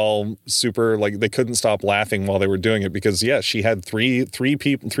that they all they couldn't stop laughing while they were doing it because she had three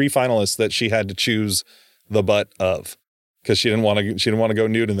finalists that she had to choose the butt of because she didn't want to go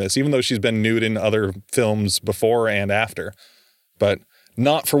nude in this, even though she's been nude in other films before and after, but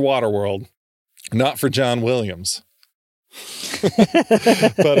not for Waterworld, not for John Williams.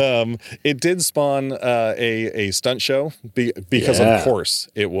 But it did spawn a stunt show because of course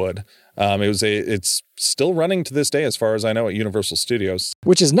it would. It's still running to this day as far as I know at Universal Studios,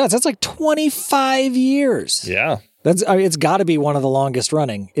 which is nuts. That's like 25 years. Yeah, it's got to be one of the longest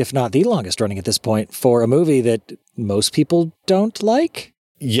running, if not the longest running at this point, for a movie that most people don't like.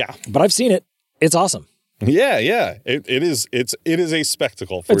 Yeah, but I've seen it. It's awesome. Yeah. It is a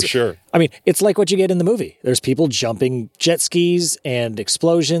spectacle for sure. I mean, it's like what you get in the movie. There's people jumping jet skis and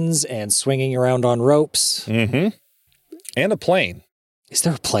explosions and swinging around on ropes. Mm-hmm. And a plane. Is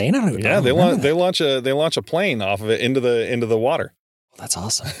there a plane? I don't even know. Yeah, they launch a plane off of it into the water. That's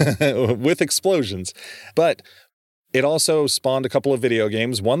awesome. With explosions. But it also spawned a couple of video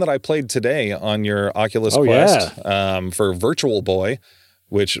games. One that I played today on your Oculus Quest for Virtual Boy.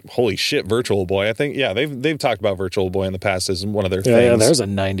 Which, holy shit, Virtual Boy. I think, they've talked about Virtual Boy in the past as one of their things. Yeah, there's a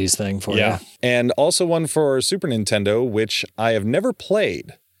 90s thing for you. And also one for Super Nintendo, which I have never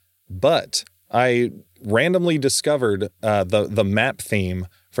played, but I randomly discovered the map theme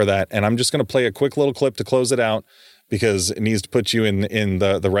for that. And I'm just going to play a quick little clip to close it out because it needs to put you in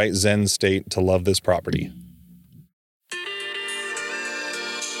the right Zen state to love this property.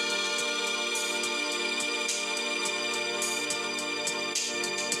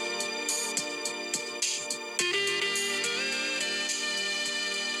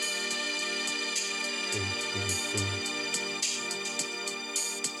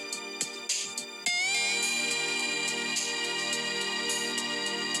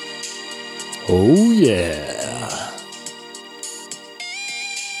 Oh, yeah.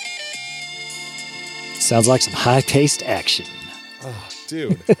 Sounds like some high-paced action. Oh,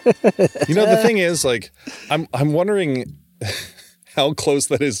 dude. The thing is, like, I'm wondering how close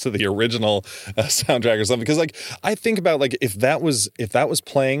that is to the original soundtrack or something. Because, like, I think about, like, if that was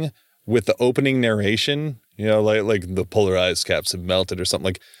playing with the opening narration, like the polar ice caps have melted or something,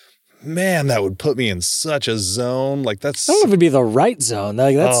 like, man, that would put me in such a zone. Like that's. I don't know if it'd be the right zone.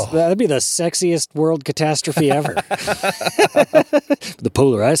 Like that'd be the sexiest world catastrophe ever. The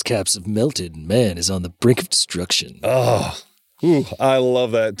polar ice caps have melted, and man is on the brink of destruction. Oh, I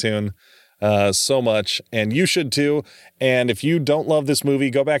love that tune so much, and you should too. And if you don't love this movie,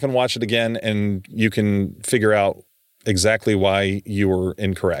 go back and watch it again, and you can figure out exactly why you were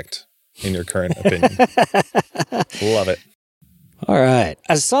incorrect in your current opinion. Love it. All right.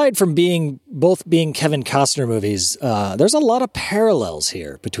 Aside from both being Kevin Costner movies, there's a lot of parallels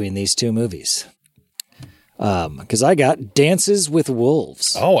here between these two movies. Because I got Dances with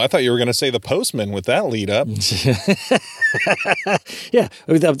Wolves. Oh, I thought you were going to say The Postman with that lead up. Yeah.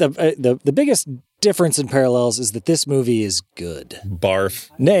 The biggest difference in parallels is that this movie is good.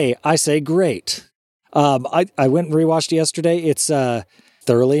 Barf. Nay, I say great. I went and rewatched it yesterday. It's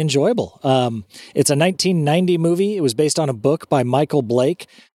thoroughly enjoyable. It's a 1990 movie. It was based on a book by Michael Blake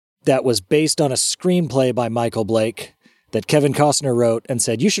that was based on a screenplay by Michael Blake that Kevin Costner wrote and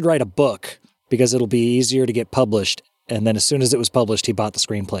said, you should write a book because it'll be easier to get published. And then as soon as it was published, he bought the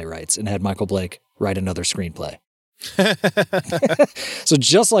screenplay rights and had Michael Blake write another screenplay. So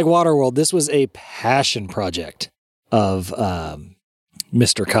just like Waterworld, this was a passion project of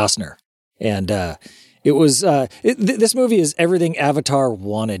Mr. Costner. And it was this movie is everything Avatar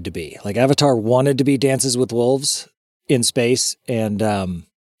wanted to be. Like Avatar wanted to be Dances with Wolves. in space, and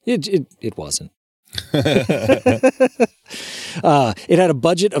it wasn't. It had a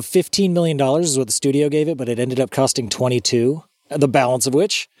budget of $15 million is what the studio gave it, but it ended up costing 22, the balance of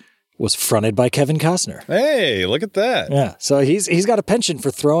which was fronted by Kevin Costner. Hey, look at that. Yeah, so he's got a penchant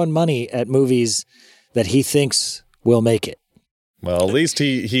for throwing money at movies that he thinks will make it. Well, at least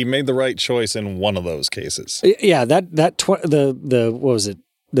he made the right choice in one of those cases. Yeah, the what was it?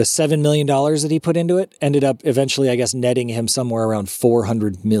 The $7 million that he put into it ended up eventually, I guess, netting him somewhere around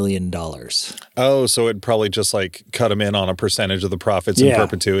 $400 million. Oh, so it probably just like cut him in on a percentage of the profits in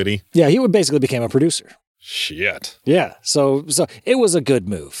perpetuity. Yeah, he would basically became a producer. Shit. Yeah, so it was a good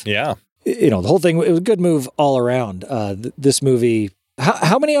move. Yeah. You know, the whole thing, it was a good move all around. This movie,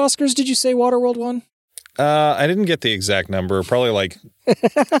 how many Oscars did you say Waterworld won? I didn't get the exact number. Probably like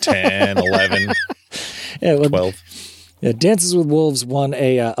 10, 11, 12. Yeah, Dances with Wolves won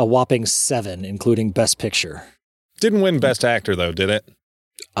a whopping 7, including Best Picture. Didn't win Best Actor, though, did it?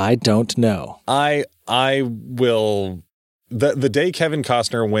 I don't know. I will... The day Kevin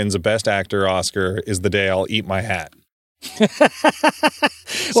Costner wins a Best Actor Oscar is the day I'll eat my hat.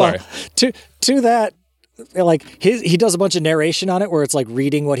 Sorry. Well, to that, like, he does a bunch of narration on it where it's like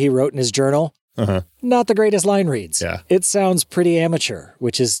reading what he wrote in his journal. Uh-huh. Not the greatest line reads. Yeah. It sounds pretty amateur,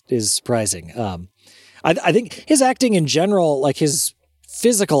 which is surprising. I think his acting in general, like his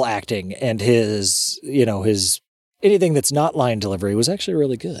physical acting and his anything that's not line delivery was actually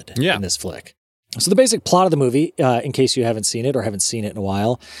really good in this flick. So the basic plot of the movie, in case you haven't seen it or haven't seen it in a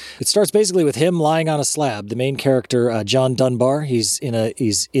while, it starts basically with him lying on a slab. The main character, John Dunbar, he's in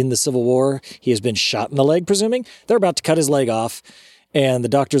the Civil War. He has been shot in the leg, presuming. They're about to cut his leg off. And the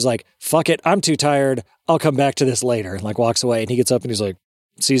doctor's like, fuck it, I'm too tired. I'll come back to this later. And like walks away and he gets up and he's like,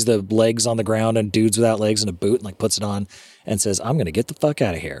 sees the legs on the ground and dudes without legs in a boot and like puts it on and says, I'm going to get the fuck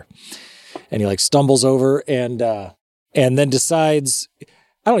out of here. And he like stumbles over and then decides, I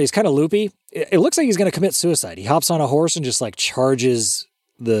don't know, he's kind of loopy. It looks like he's going to commit suicide. He hops on a horse and just like charges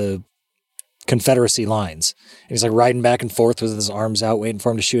the Confederacy lines. And he's like riding back and forth with his arms out, waiting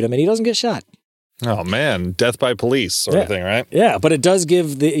for him to shoot him. And he doesn't get shot. Oh man, death by police sort of thing, right? Yeah, but it does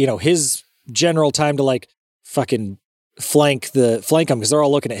give his general time to like fucking flank him because they're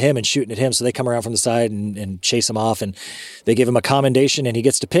all looking at him and shooting at him. So they come around from the side and chase him off, and they give him a commendation, and he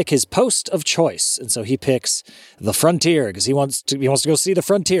gets to pick his post of choice. And so he picks the frontier because he wants to go see the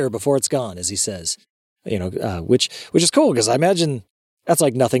frontier before it's gone, as he says. Which is cool because I imagine that's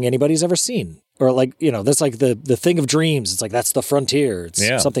like nothing anybody's ever seen, or like that's like the thing of dreams. It's like that's the frontier.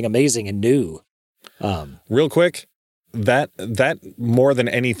 It's something amazing and new. Real quick, that more than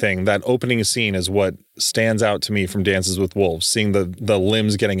anything, that opening scene is what stands out to me from Dances with Wolves, seeing the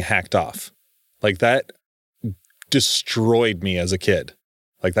limbs getting hacked off. Like that destroyed me as a kid.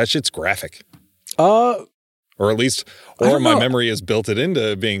 Like that shit's graphic. Or at least, my memory has built it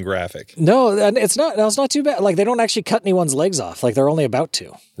into being graphic. No, and it's not too bad. Like they don't actually cut anyone's legs off. Like they're only about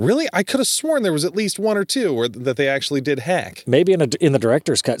to. Really? I could have sworn there was at least one or two that they actually did hack. Maybe in the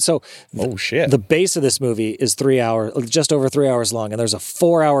director's cut. So, shit. The base of this movie is 3 hours, just over 3 hours long, and there's a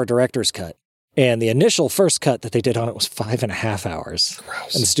 4-hour director's cut. And the initial first cut that they did on it was 5.5 hours.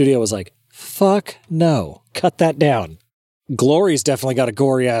 Gross. And the studio was like, "Fuck no, cut that down." Glory's definitely got a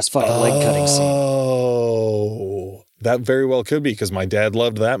gory ass fucking leg cutting scene. Oh, that very well could be because my dad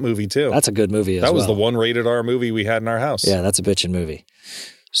loved that movie too. That's a good movie as well. That was the one rated R movie we had in our house. Yeah, that's a bitchin' movie.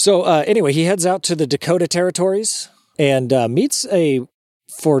 So anyway, he heads out to the Dakota Territories and meets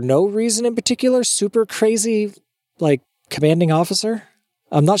for no reason in particular, super crazy, like commanding officer.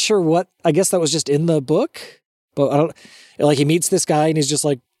 I'm not sure what, I guess that was just in the book, but I don't, like he meets this guy and he's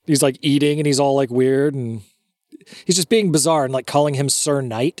like eating and he's all like weird and he's just being bizarre and like calling him Sir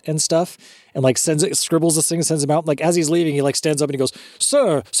Knight and stuff, and like scribbles this thing, sends him out. Like as he's leaving, he like stands up and he goes,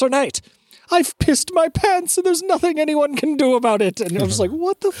 Sir Knight, I've pissed my pants and there's nothing anyone can do about it. And I'm just like,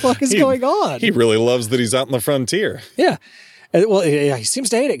 what the fuck is going on? He really loves that he's out in the frontier. Yeah. Well, yeah, he seems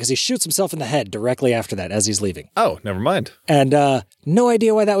to hate it because he shoots himself in the head directly after that as he's leaving. Oh, never mind. And no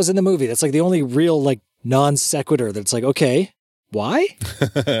idea why that was in the movie. That's like the only real like non sequitur that's like, okay, why?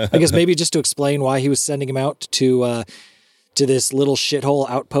 I guess maybe just to explain why he was sending him out to this little shithole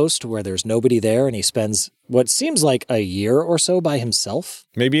outpost where there's nobody there, and he spends what seems like a year or so by himself.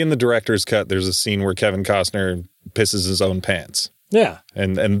 Maybe in the director's cut, there's a scene where Kevin Costner pisses his own pants. Yeah.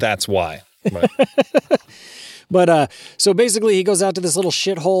 And that's why. But so basically he goes out to this little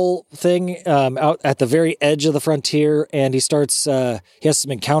shithole thing out at the very edge of the frontier, and he starts, he has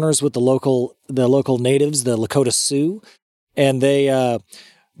some encounters with the local natives, the Lakota Sioux. And they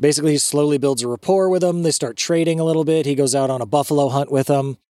basically slowly builds a rapport with them. They start trading a little bit. He goes out on a buffalo hunt with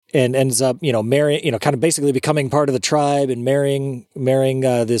them. and ends up, marrying, kind of basically becoming part of the tribe and marrying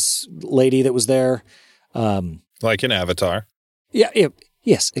this lady that was there. Like in Avatar.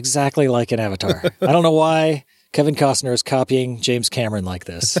 Yes, exactly like in Avatar. I don't know why Kevin Costner is copying James Cameron like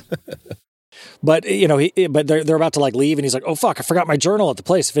this. But, but they're about to like leave and he's like, oh, fuck, I forgot my journal at the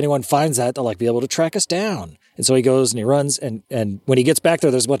place. If anyone finds that, they'll like be able to track us down. And so he goes and he runs and when he gets back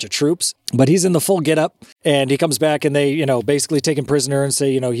there, there's a bunch of troops, but he's in the full getup and he comes back and they, basically take him prisoner and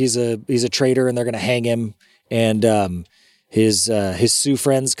say, he's a traitor and they're going to hang him. And his Sioux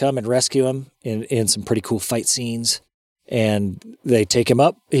friends come and rescue him in some pretty cool fight scenes. And they take him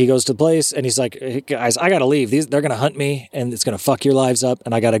up. He goes to the place and he's like, hey, guys, I got to leave. They're going to hunt me and it's going to fuck your lives up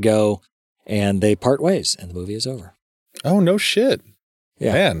and I got to go. And they part ways and the movie is over. Oh, no shit.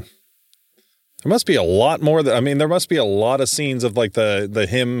 Yeah. Man. There must be a lot more. There must be a lot of scenes of like the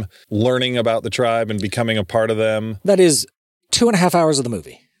him learning about the tribe and becoming a part of them. That is 2.5 hours of the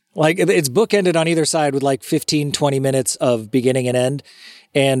movie. Like it's bookended on either side with like 15, 20 minutes of beginning and end.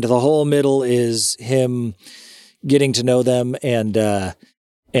 And the whole middle is him getting to know them and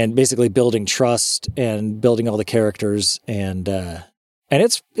basically building trust and building all the characters and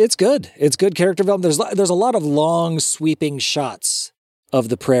it's good. It's good character development. There's a lot of long sweeping shots of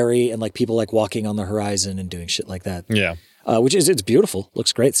the prairie and like people like walking on the horizon and doing shit like that. Yeah. It's beautiful.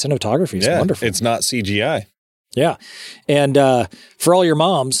 Looks great. Cinematography is wonderful. It's not CGI. Yeah. And for all your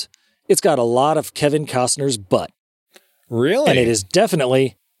moms, it's got a lot of Kevin Costner's butt. Really? And it is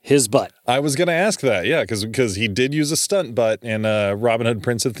definitely his butt. I was going to ask that. Yeah. Cause he did use a stunt butt in Robin Hood,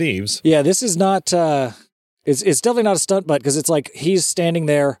 Prince of Thieves. Yeah. This is not, it's definitely not a stunt butt because it's like he's standing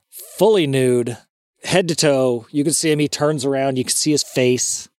there fully nude, head to toe. You can see him. He turns around. You can see his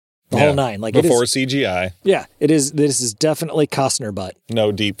face, the whole nine. Like before CGI. Yeah, it is. This is definitely Costner butt.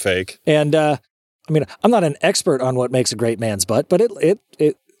 No deep fake. And I'm not an expert on what makes a great man's butt, but it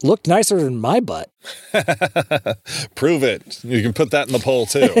looked nicer than my butt. Prove it. You can put that in the poll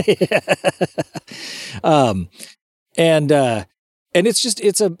too. And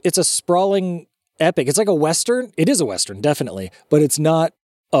it's a sprawling epic. It's like a Western. It is a Western, definitely, but it's not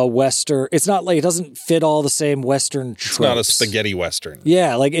a Western. It's not like, it doesn't fit all the same Western tropes. It's not a spaghetti Western.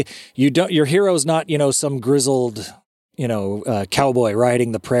 Yeah. Like your hero's not, some grizzled, cowboy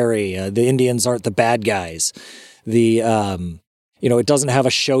riding the prairie. The Indians aren't the bad guys. It doesn't have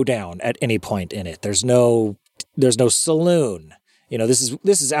a showdown at any point in it. There's no saloon.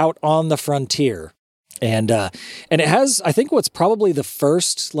 This is out on the frontier. And it has, I think, what's probably the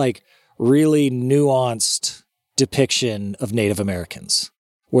first like really nuanced depiction of Native Americans,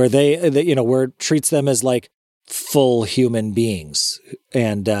 where where it treats them as like full human beings.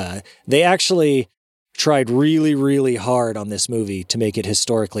 And they actually tried really, really hard on this movie to make it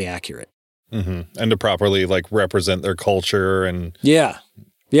historically accurate. Mm-hmm. And to properly like represent their culture and yeah,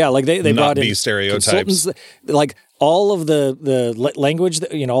 like they not brought in be stereotypes. Like all of the language,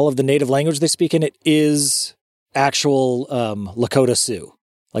 all of the native language they speak in it is actual Lakota Sioux.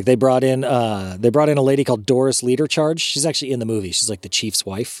 Like they brought in a lady called Doris Leadercharge. She's actually in the movie. She's like the chief's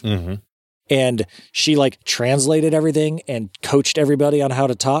wife. Mm-hmm. And she like translated everything and coached everybody on how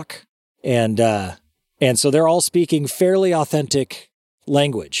to talk. And so they're all speaking fairly authentic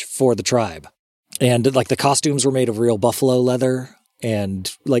language for the tribe. And like the costumes were made of real buffalo leather and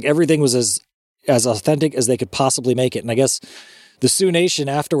like everything was as authentic as they could possibly make it. And I guess the Sioux Nation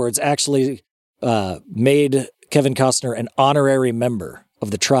afterwards actually made Kevin Costner an honorary member of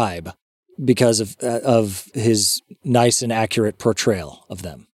the tribe because of his nice and accurate portrayal of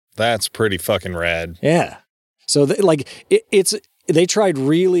them. That's pretty fucking rad. Yeah. So they tried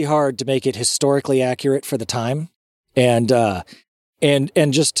really hard to make it historically accurate for the time and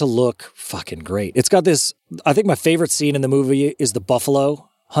just to look fucking great. It's got this, I think my favorite scene in the movie is the buffalo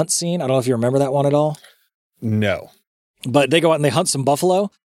hunt scene. I don't know if you remember that one at all. No. But they go out and they hunt some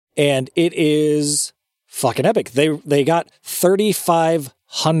buffalo and it is fucking epic. They got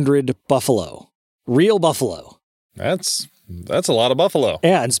 3,500 buffalo, real buffalo. That's a lot of buffalo.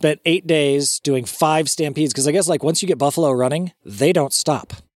 Yeah, and spent 8 days doing 5 stampedes because I guess like once you get buffalo running, they don't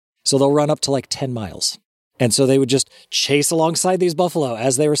stop. So they'll run up to like 10 miles. And so they would just chase alongside these buffalo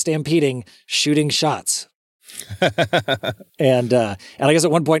as they were stampeding, shooting shots. and I guess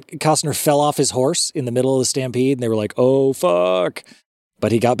at one point Costner fell off his horse in the middle of the stampede and they were like, "Oh fuck."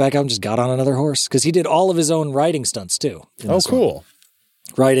 But he got back out and just got on another horse because he did all of his own riding stunts too. Oh, cool.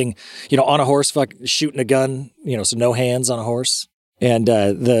 Riding, on a horse, shooting a gun, so no hands on a horse. And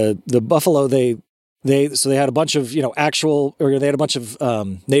the buffalo, they had a bunch of, they had a bunch of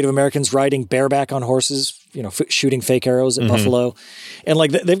Native Americans riding bareback on horses, shooting fake arrows at buffalo. And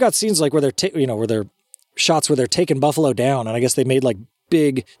like they've got scenes like where they're, where they're shots where they're taking buffalo down. And I guess they made like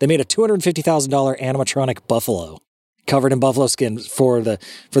big, they made a $250,000 animatronic buffalo covered in buffalo skin for the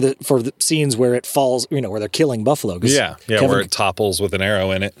scenes where it falls, where they're killing buffalo. Where it topples with an arrow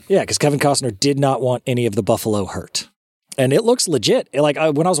in it. Yeah, because Kevin Costner did not want any of the buffalo hurt. And it looks legit. When I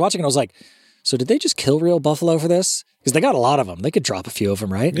was watching it, I was like, so did they just kill real buffalo for this? Because they got a lot of them. They could drop a few of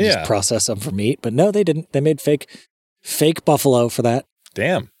them, right? And just process them for meat. But no, they didn't. They made fake buffalo for that.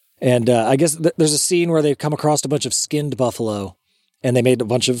 Damn. And I guess there's a scene where they come across a bunch of skinned buffalo, and they made a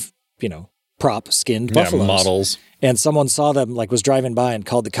bunch of, prop skinned buffaloes. Models. And someone saw them, was driving by and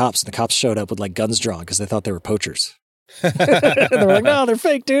called the cops, and the cops showed up with, guns drawn because they thought they were poachers. And they were like, no, they're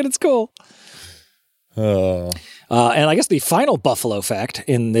fake, dude. It's cool. Oh. And I guess the final buffalo fact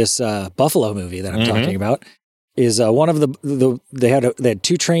in this buffalo movie that I'm talking about is one of they had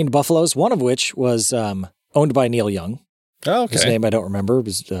 2 trained buffaloes, one of which was owned by Neil Young. Oh, okay. His name I don't remember. It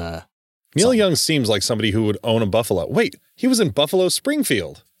was, Neil Young seems like somebody who would own a buffalo. Wait, he was in Buffalo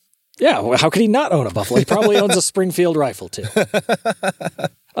Springfield. Yeah, well, how could he not own a buffalo? He probably owns a Springfield rifle too.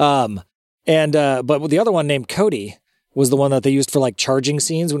 But the other one named Cody was the one that they used for charging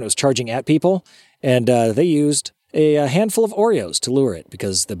scenes when it was charging at people, and they used a handful of Oreos to lure it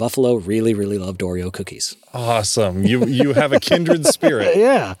because the buffalo really, really loved Oreo cookies. Awesome. You have a kindred spirit.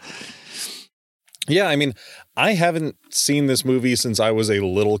 Yeah. Yeah, I mean, I haven't seen this movie since I was a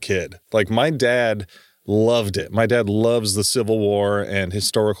little kid. My dad loved it. My dad loves the Civil War and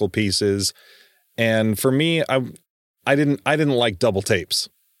historical pieces. And for me, I didn't like double tapes.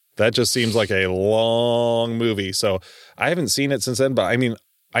 That just seems like a long movie. So I haven't seen it since then, but I mean,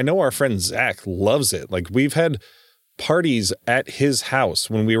 I know our friend Zach loves it. We've had parties at his house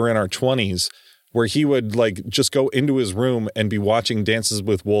when we were in our 20s where he would just go into his room and be watching Dances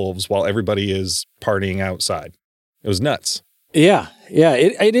with Wolves while everybody is partying outside. It was nuts. Yeah. Yeah.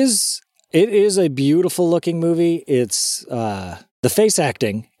 It is a beautiful looking movie. It's, the face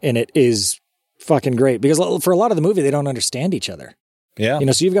acting in it is fucking great because for a lot of the movie, they don't understand each other. Yeah.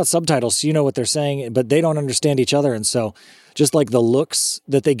 So you've got subtitles, so you know what they're saying, but they don't understand each other. And so just the looks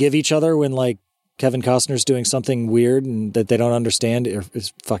that they give each other when Kevin Costner's doing something weird and that they don't understand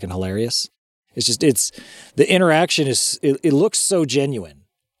is fucking hilarious. It's the interaction it looks so genuine.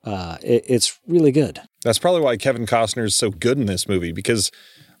 It's really good. That's probably why Kevin Costner is so good in this movie because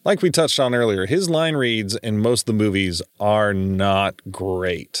like we touched on earlier, his line reads in most of the movies are not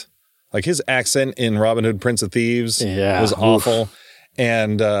great. His accent in Robin Hood, Prince of Thieves was awful. Oof.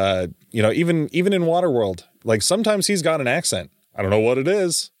 And, even in Waterworld, sometimes he's got an accent. I don't know what it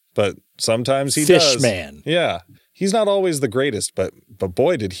is, but sometimes he does. Fishman. Yeah. He's not always the greatest, but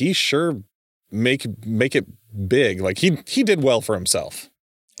boy, did he sure make it big. He did well for himself.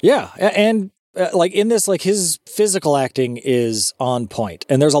 Yeah. And in this, his physical acting is on point.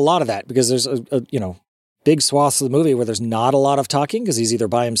 And there's a lot of that because there's a big swaths of the movie where there's not a lot of talking because he's either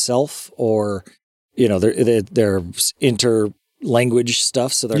by himself or, they're interlanguage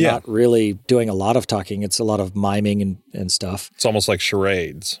stuff. So they're not really doing a lot of talking. It's a lot of miming and stuff. It's almost like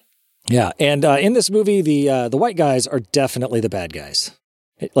charades. Yeah. And in this movie, the white guys are definitely the bad guys.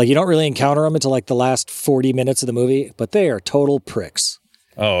 You don't really encounter them until the last 40 minutes of the movie, but they are total pricks.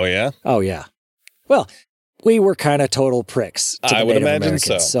 Oh, yeah? Oh, yeah. Well, we were kind of total pricks to the I would Native imagine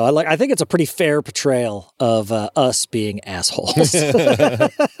Americans. so. I think it's a pretty fair portrayal of us being assholes.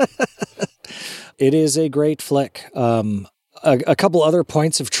 It is a great flick. A couple other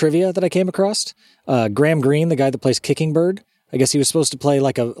points of trivia that I came across. Graham Greene, the guy that plays Kicking Bird, I guess he was supposed to play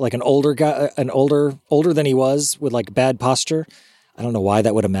an older guy, older than he was with bad posture. I don't know why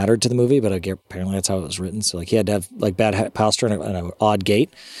that would have mattered to the movie, but apparently that's how it was written. So he had to have bad posture and an odd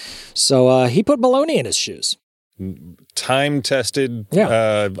gait. So he put bologna in his shoes. Time-tested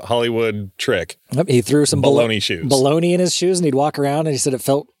Hollywood trick. Yep, he threw some bologna shoes. Bologna in his shoes, and he'd walk around, and he said it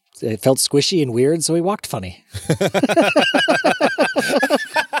felt squishy and weird, so he walked funny.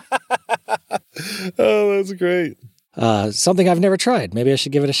 Oh, that's great. Something I've never tried. Maybe I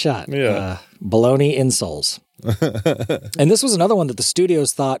should give it a shot. Yeah. Bologna insoles. And this was another one that the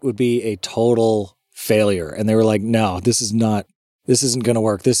studios thought would be a total failure. And they were like, no, this isn't going to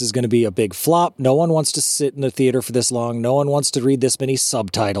work. This is going to be a big flop. No one wants to sit in the theater for this long. No one wants to read this many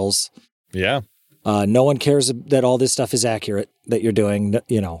subtitles. Yeah. No one cares that all this stuff is accurate that you're doing.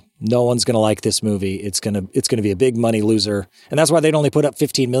 No one's going to like this movie. It's going to be a big money loser. And that's why they'd only put up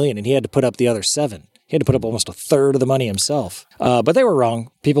 15 million and he had to put up the other 7. He had to put up almost a third of the money himself. But they were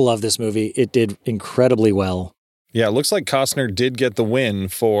wrong. People love this movie. It did incredibly well. Yeah, it looks like Costner did get the win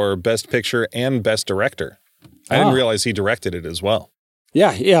for Best Picture and Best Director. I didn't realize he directed it as well.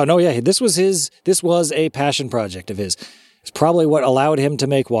 Yeah. This was a passion project of his. It's probably what allowed him to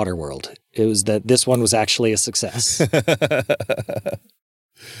make Waterworld. It was that this one was actually a success.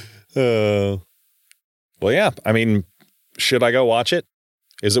 Well, yeah. I mean, should I go watch it?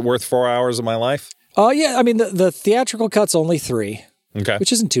 Is it worth 4 hours of my life? Oh, yeah. I mean, the theatrical cut's only 3, Okay.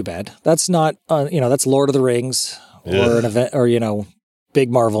 which isn't too bad. That's not, that's Lord of the Rings or Ugh. an event or, big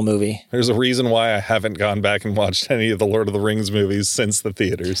Marvel movie. There's a reason why I haven't gone back and watched any of the Lord of the Rings movies since the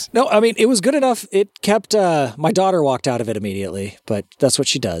theaters. No, I mean, it was good enough. It kept, my daughter walked out of it immediately, but that's what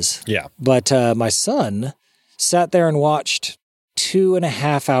she does. Yeah. But my son sat there and watched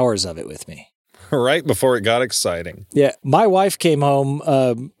 2.5 hours of it with me. Right before it got exciting. Yeah. My wife came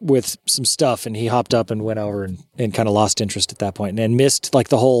home with some stuff and he hopped up and went over and kind of lost interest at that point and missed like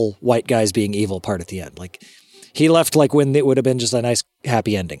the whole white guys being evil part at the end. Like he left like when it would have been just a nice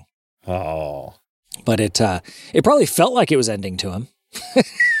happy ending. Oh. But it probably felt like it was ending to him.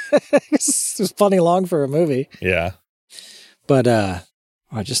 It was funny long for a movie. Yeah. But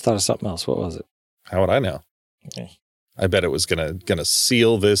I just thought of something else. What was it? How would I know? Okay. I bet it was gonna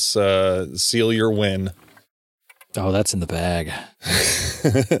seal this seal your win. Oh, that's in the bag.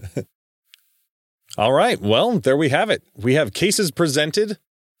 All right. Well, there we have it. We have cases presented.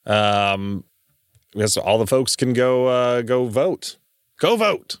 Yes, all the folks can go vote. Go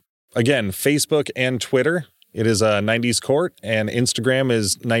vote. Again, Facebook and Twitter. It is 90s Court, and Instagram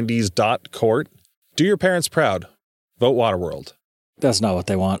is 90s.court. Do your parents proud. Vote Waterworld. That's not what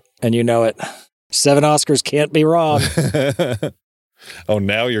they want, and you know it. 7 Oscars can't be wrong. Oh,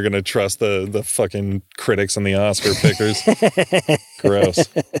 now you're going to trust the fucking critics and the Oscar pickers. Gross.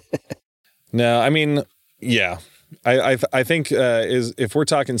 No, I mean, yeah. I think is if we're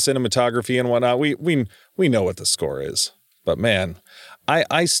talking cinematography and whatnot, we know what the score is. But man,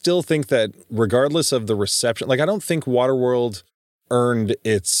 I still think that regardless of the reception, like I don't think Waterworld earned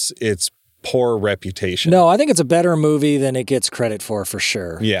its poor reputation. No, I think it's a better movie than it gets credit for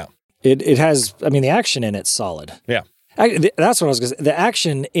sure. Yeah. It has, I mean, the action in it's solid. Yeah. That's what I was going to say. The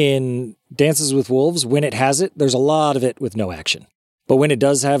action in Dances with Wolves, when it has it, there's a lot of it with no action. But when it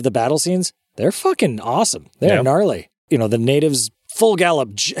does have the battle scenes, they're fucking awesome. They're gnarly. The natives full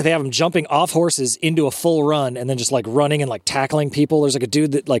gallop. They have them jumping off horses into a full run and then just like running and like tackling people. There's like a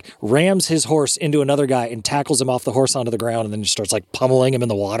dude that like rams his horse into another guy and tackles him off the horse onto the ground and then just starts like pummeling him in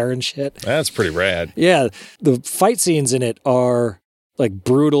the water and shit. That's pretty rad. Yeah. The fight scenes in it are like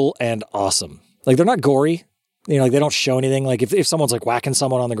brutal and awesome. Like they're not gory. Like they don't show anything. Like if someone's like whacking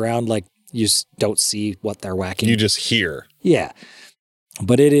someone on the ground, like you don't see what they're whacking. You just hear. Yeah.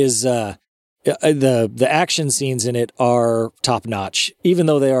 But it is, the action scenes in it are top notch, even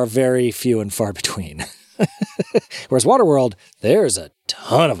though they are very few and far between. Whereas Waterworld, there's a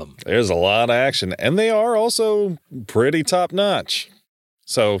ton of them. There's a lot of action, and they are also pretty top notch.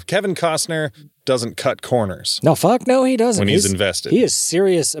 So Kevin Costner doesn't cut corners. No, fuck no, he doesn't. When he's invested. He is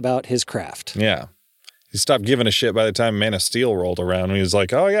serious about his craft. Yeah. He stopped giving a shit by the time Man of Steel rolled around. He was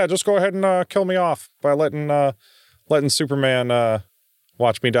like, oh yeah, just go ahead and kill me off by letting Superman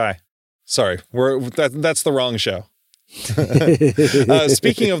watch me die. Sorry, that's the wrong show.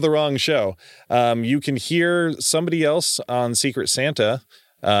 Speaking of the wrong show, you can hear somebody else on Secret Santa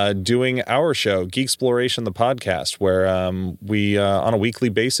doing our show, Geeksploration, the podcast, where we on a weekly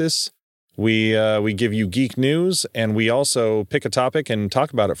basis we give you geek news, and we also pick a topic and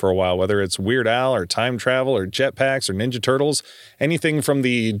talk about it for a while, whether it's Weird Al or time travel or jetpacks or Ninja Turtles, anything from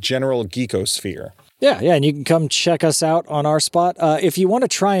the general geekosphere. Yeah, and you can come check us out on our spot. If you want to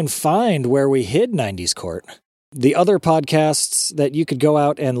try and find where we hid 90s Court, the other podcasts that you could go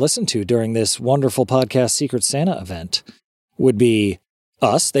out and listen to during this wonderful podcast Secret Santa event would be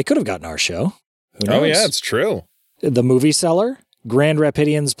us. They could have gotten our show. Who knows? Oh, yeah, it's true. The Movie Cellar, Grand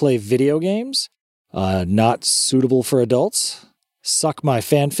Rapidians Play Video Games, Not Suitable for Adults, Suck My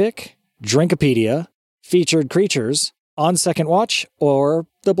Fanfic, Drinkopedia, Featured Creatures, On Second Watch, or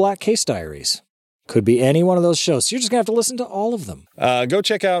The Black Case Diaries. Could be any one of those shows. So you're just going to have to listen to all of them. Go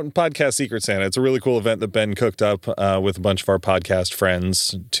check out Podcast Secret Santa. It's a really cool event that Ben cooked up with a bunch of our podcast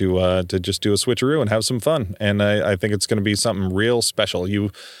friends to just do a switcheroo and have some fun. And I think it's going to be something real special.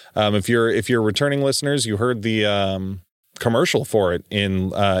 You, if you're returning listeners, you heard the commercial for it in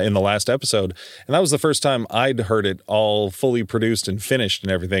the last episode, and that was the first time I'd heard it all fully produced and finished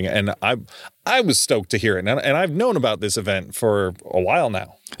and everything. And I was stoked to hear it. And I've known about this event for a while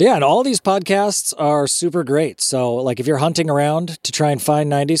now. Yeah, and all these podcasts are super great. So, like, if you're hunting around to try and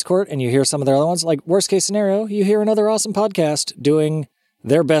find 90s Court and you hear some of their other ones, like, worst case scenario, you hear another awesome podcast doing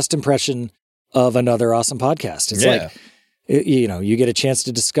their best impression of another awesome podcast. It's like, you get a chance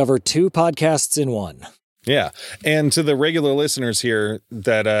to discover 2 podcasts in one. Yeah. And to the regular listeners here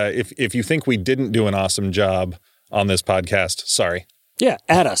that if you think we didn't do an awesome job on this podcast, sorry. Yeah,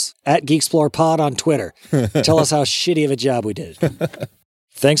 at us, at GeekSplorePod on Twitter. Tell us how shitty of a job we did.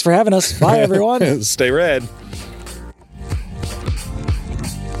 Thanks for having us. Bye, everyone. Stay red.